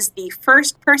uses the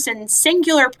first person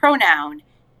singular pronoun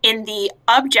in the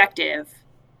objective,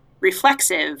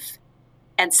 reflexive,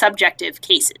 and subjective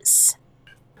cases?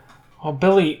 Oh,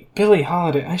 Billie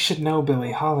Holiday. I should know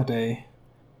Billie Holiday.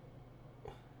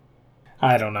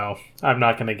 I don't know. I'm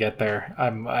not going to get there.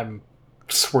 I'm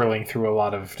swirling through a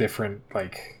lot of different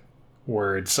like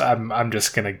words. I'm going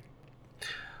to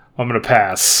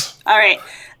pass. All right.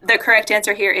 The correct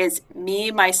answer here is me,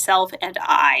 myself, and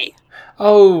I.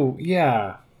 Oh,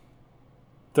 yeah.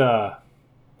 Duh.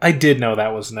 I did know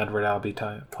that was an Edward Albee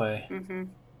play. Mm-hmm.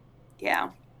 Yeah.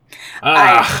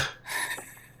 I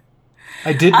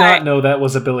did not know that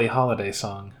was a Billie Holiday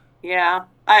song. Yeah.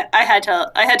 I had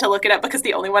to look it up because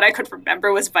the only one I could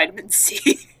remember was Vitamin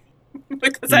C.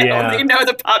 Because I only know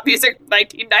the pop music of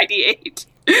 1998.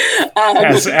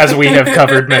 As we have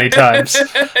covered many times.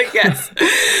 Yes.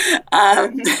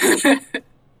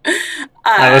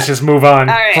 Let's just move on.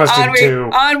 All right, Question 2.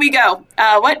 On we go.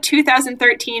 What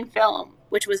 2013 film,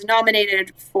 which was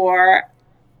nominated for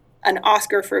an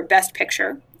Oscar for Best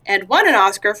Picture and won an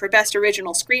Oscar for Best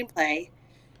Original Screenplay,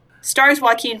 Stars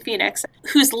Joaquin Phoenix,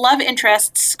 whose love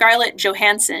interest Scarlett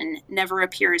Johansson never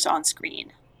appears on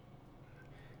screen.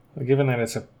 Well, given that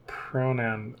it's a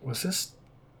pronoun, was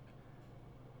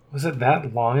it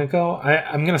that long ago?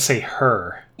 I'm going to say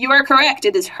her. You are correct.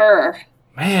 It is her.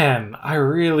 Man, I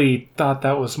really thought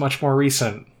that was much more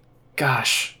recent.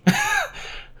 Gosh.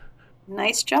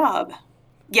 Nice job.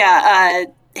 Yeah,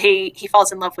 he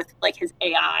falls in love with like his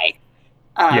AI.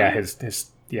 His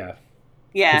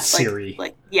Siri.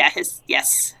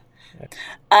 Yes.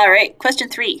 All right, question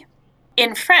 3.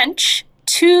 In French,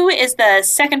 tu is the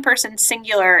second person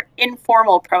singular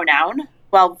informal pronoun,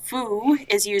 while vous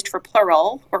is used for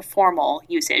plural or formal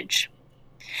usage.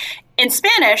 In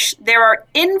Spanish, there are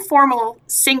informal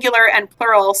singular and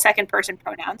plural second person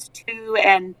pronouns, tu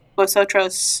and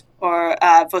vosotros or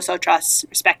vosotras,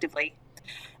 respectively.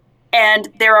 And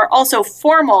there are also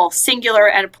formal singular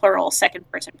and plural second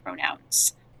person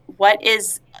pronouns. What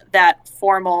is that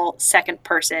formal second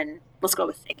person? Let's go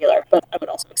with singular, but I would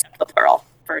also accept the plural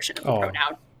version of the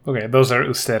pronoun. Okay, those are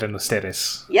usted and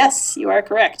ustedes. Yes, you are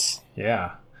correct.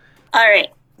 Yeah. All right.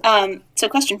 So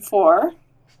question 4.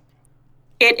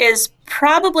 It is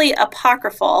probably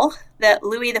apocryphal that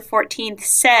Louis XIV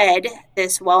said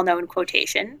this well-known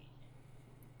quotation,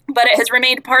 but it has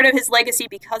remained part of his legacy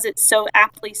because it so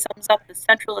aptly sums up the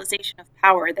centralization of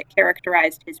power that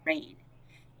characterized his reign.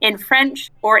 In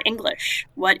French or English,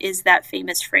 what is that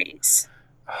famous phrase?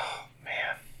 Oh,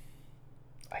 man.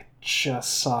 I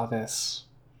just saw this.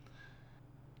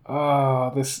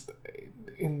 Oh, this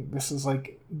is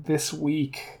like this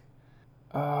week.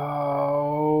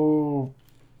 Oh.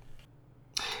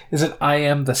 Is it I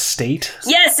Am the State?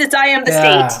 Yes, it's I Am the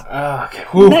State. Okay.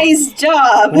 Woo. Nice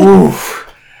job.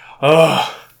 Oof.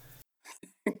 Oh.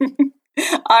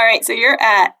 All right, so you're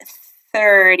at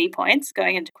 30 points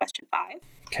going into question 5.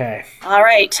 Okay. All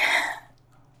right.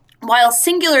 While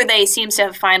singular they seems to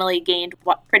have finally gained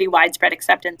pretty widespread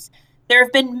acceptance, there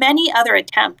have been many other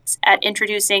attempts at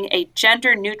introducing a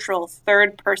gender-neutral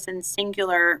third-person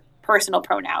singular personal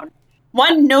pronoun.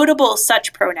 One notable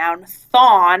such pronoun,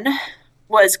 thon,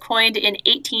 was coined in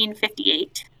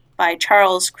 1858 by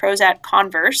Charles Crozat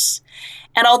Converse,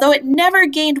 and although it never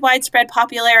gained widespread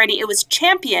popularity, it was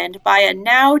championed by a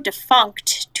now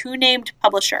defunct two-named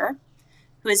publisher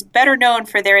who is better known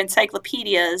for their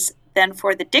encyclopedias than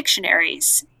for the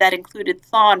dictionaries that included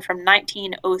thon from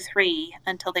 1903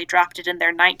 until they dropped it in their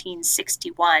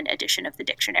 1961 edition of the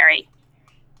dictionary.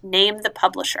 Name the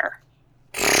publisher.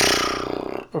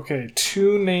 Okay,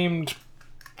 two-named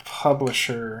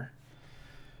publisher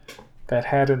that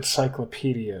had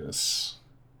encyclopedias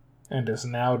and is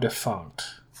now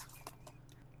defunct.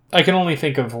 I can only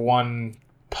think of one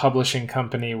publishing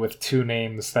company with two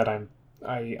names that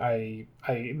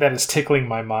that is tickling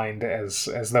my mind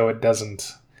as though it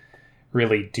doesn't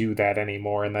really do that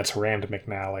anymore, and that's Rand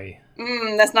McNally.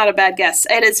 That's not a bad guess.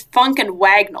 It is Funk and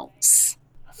Wagnalls.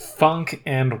 Funk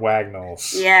and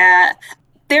Wagnalls. Yeah.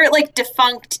 They're like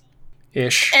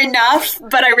defunct-ish enough,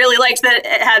 but I really liked that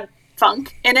it had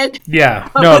funk in it. Yeah.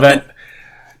 No, that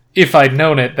if I'd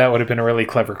known it, that would have been a really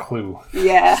clever clue.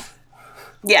 Yeah.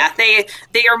 Yeah,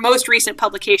 their most recent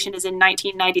publication is in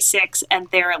 1996, and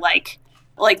they're like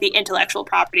the intellectual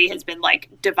property has been like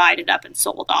divided up and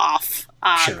sold off.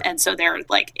 Sure. And so they're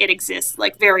like, it exists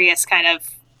like various kind of,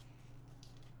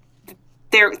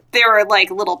 there are like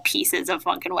little pieces of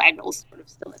Funk and Wagnalls sort of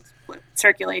still in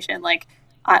circulation,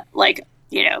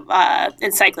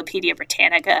 Encyclopedia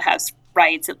Britannica has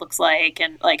rights, it looks like,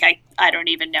 and like I don't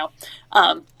even know,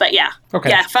 but yeah. Okay.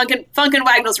 Yeah, Funk and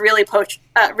Wagnalls really pushed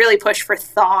for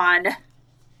thon,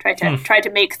 tried to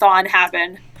make thon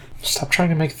happen. Stop trying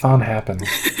to make thon happen.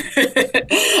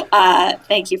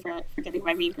 Thank you for getting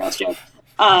my Mean Girls joke.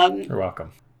 You're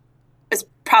welcome. It's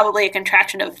probably a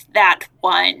contraction of that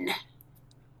one.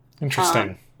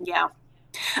 Interesting. Yeah.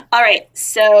 All right,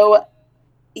 so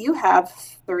you have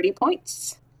 30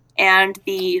 points, and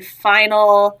the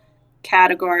final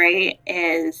category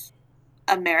is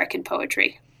American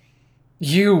poetry.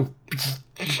 You.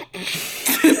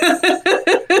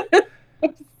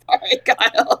 Sorry,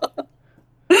 Kyle.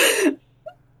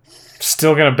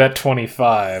 Still gonna bet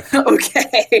 25.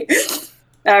 Okay.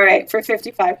 All right, for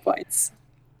 55 points.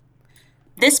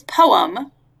 This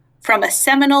poem from a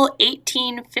seminal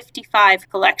 1855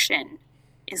 collection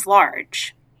is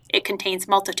large. It contains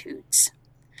multitudes.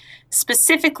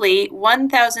 Specifically,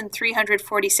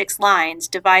 1,346 lines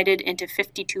divided into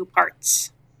 52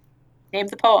 parts. Name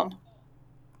the poem.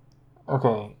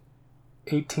 Okay.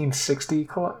 1860?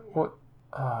 What?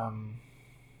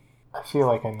 I feel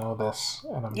like I know this,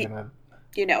 and I'm gonna...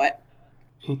 You know it.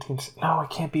 No, it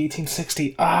can't be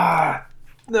 1860.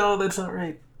 No, that's not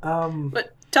right.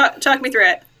 But talk me through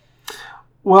it.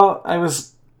 Well, I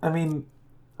was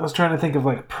trying to think of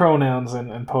like pronouns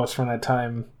and poets from that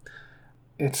time.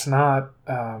 It's not,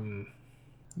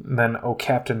 then "Oh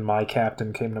Captain, My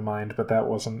Captain" came to mind, but that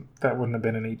wouldn't have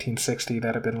been in 1860,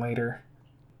 that'd have been later.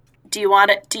 Do you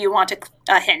want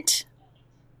a hint?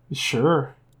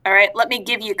 Sure. All right, let me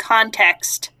give you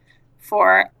context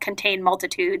for "Contain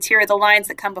Multitudes." Here are the lines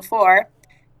that come before.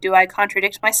 Do I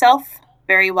contradict myself?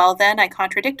 Very well then, I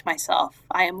contradict myself.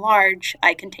 I am large,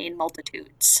 I contain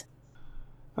multitudes.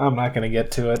 I'm not going to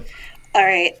get to it. All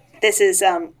right, this is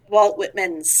Walt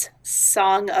Whitman's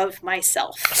Song of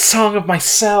Myself. Song of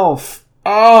Myself!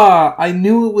 Ah, I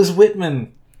knew it was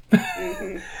Whitman.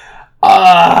 Mm-hmm.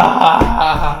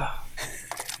 Ah!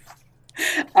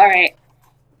 All right.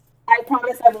 I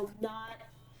promise I will not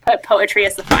put poetry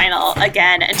as the final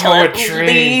again until at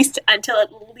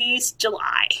least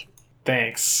July.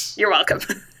 Thanks. You're welcome.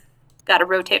 Got to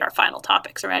rotate our final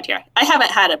topics around here. I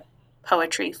haven't had a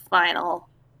poetry final,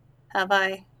 have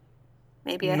I?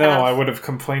 Maybe I have. No, I would have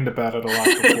complained about it a lot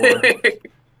before.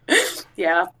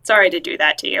 Yeah, sorry to do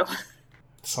that to you.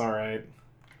 It's all right.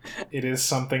 It is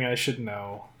something I should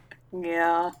know.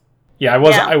 Yeah. Yeah,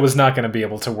 I was not going to be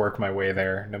able to work my way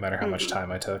there, no matter how much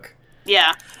time I took.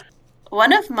 Yeah.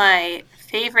 One of my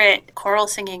favorite choral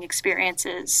singing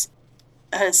experiences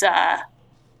is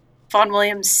Vaughan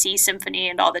Williams' Sea Symphony,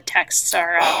 and all the texts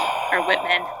are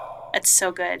Whitman. It's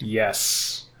so good.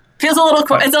 Yes. Feels a little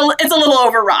it's a little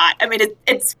overwrought. I mean,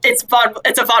 it's a Vaughan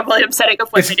Williams setting of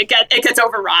Whitman. It gets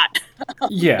overwrought.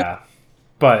 Yeah,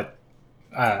 but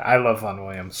I love Vaughan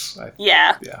Williams.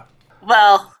 Yeah.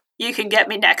 Well, you can get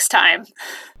me next time.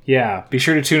 Yeah, be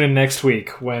sure to tune in next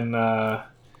week when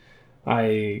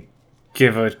I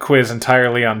give a quiz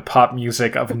entirely on pop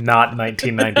music of not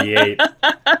 1998.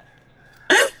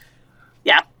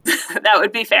 Yeah, that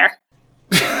would be fair.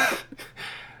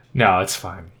 No, it's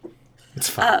fine. It's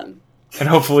fine. And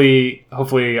hopefully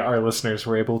our listeners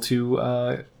were able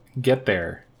to get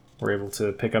there. Were able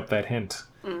to pick up that hint.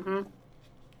 Mm-hmm.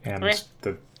 And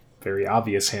the very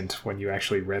obvious hint when you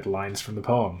actually read lines from the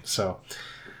poem. So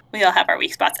we all have our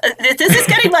weak spots. This is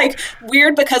getting like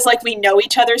weird because like we know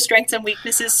each other's strengths and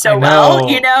weaknesses so well,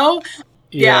 you know?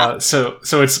 Yeah. So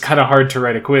it's kind of hard to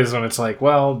write a quiz when it's like,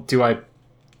 well, I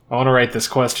want to write this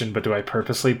question, but do I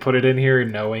purposely put it in here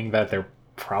knowing that they're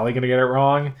probably going to get it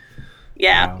wrong?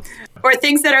 Yeah. Or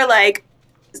things that are like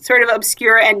sort of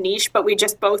obscure and niche, but we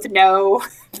just both know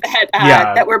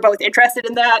that we're both interested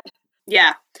in that.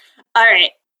 Yeah. All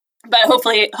right. But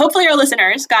hopefully our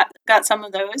listeners got some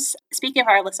of those. Speaking of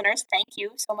our listeners, thank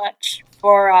you so much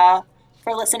for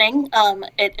listening.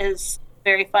 It is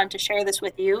very fun to share this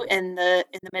with you in the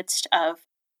midst of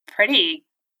pretty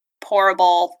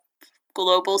horrible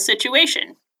global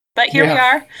situation. But here we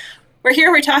are. We're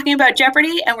here. We're talking about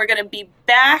Jeopardy, and we're going to be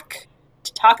back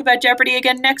to talk about Jeopardy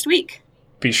again next week.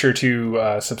 Be sure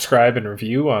to subscribe and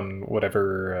review on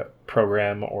whatever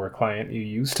program or client you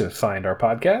use to find our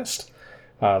podcast.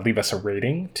 Leave us a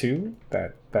rating, too.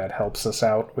 That helps us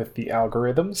out with the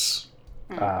algorithms.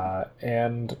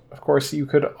 And, of course, you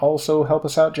could also help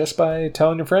us out just by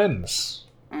telling your friends.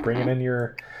 Bringing in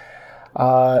your...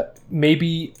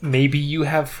 maybe you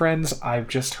have friends. I've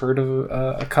just heard of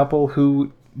a couple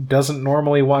who doesn't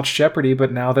normally watch Jeopardy,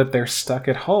 but now that they're stuck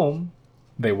at home,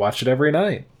 they watch it every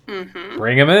night. Mm-hmm.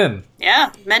 Bring them in.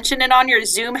 Yeah, mention it on your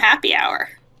Zoom happy hour.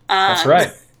 That's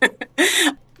right.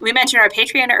 We mentioned our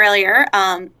Patreon earlier,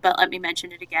 but let me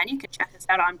mention it again. You can check us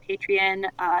out on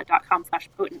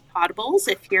patreon.com/potentpodables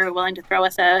if you're willing to throw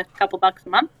us a couple bucks a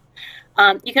month.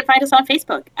 You can find us on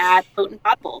Facebook at Potent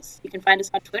Podables. You can find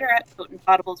us on Twitter at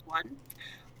PotentPodables1.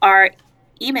 Our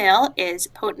email is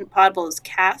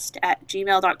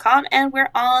potentpodablescast@gmail.com, and we're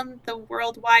on the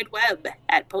World Wide Web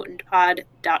at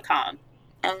potentpod.com.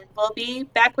 And we'll be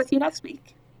back with you next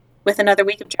week with another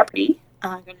week of Jeopardy.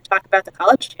 I'm going to talk about the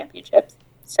college championships.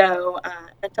 So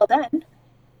until then,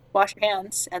 wash your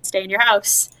hands and stay in your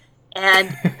house.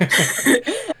 And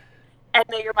and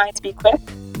may your minds be quick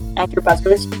and your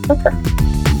buzzers quicker.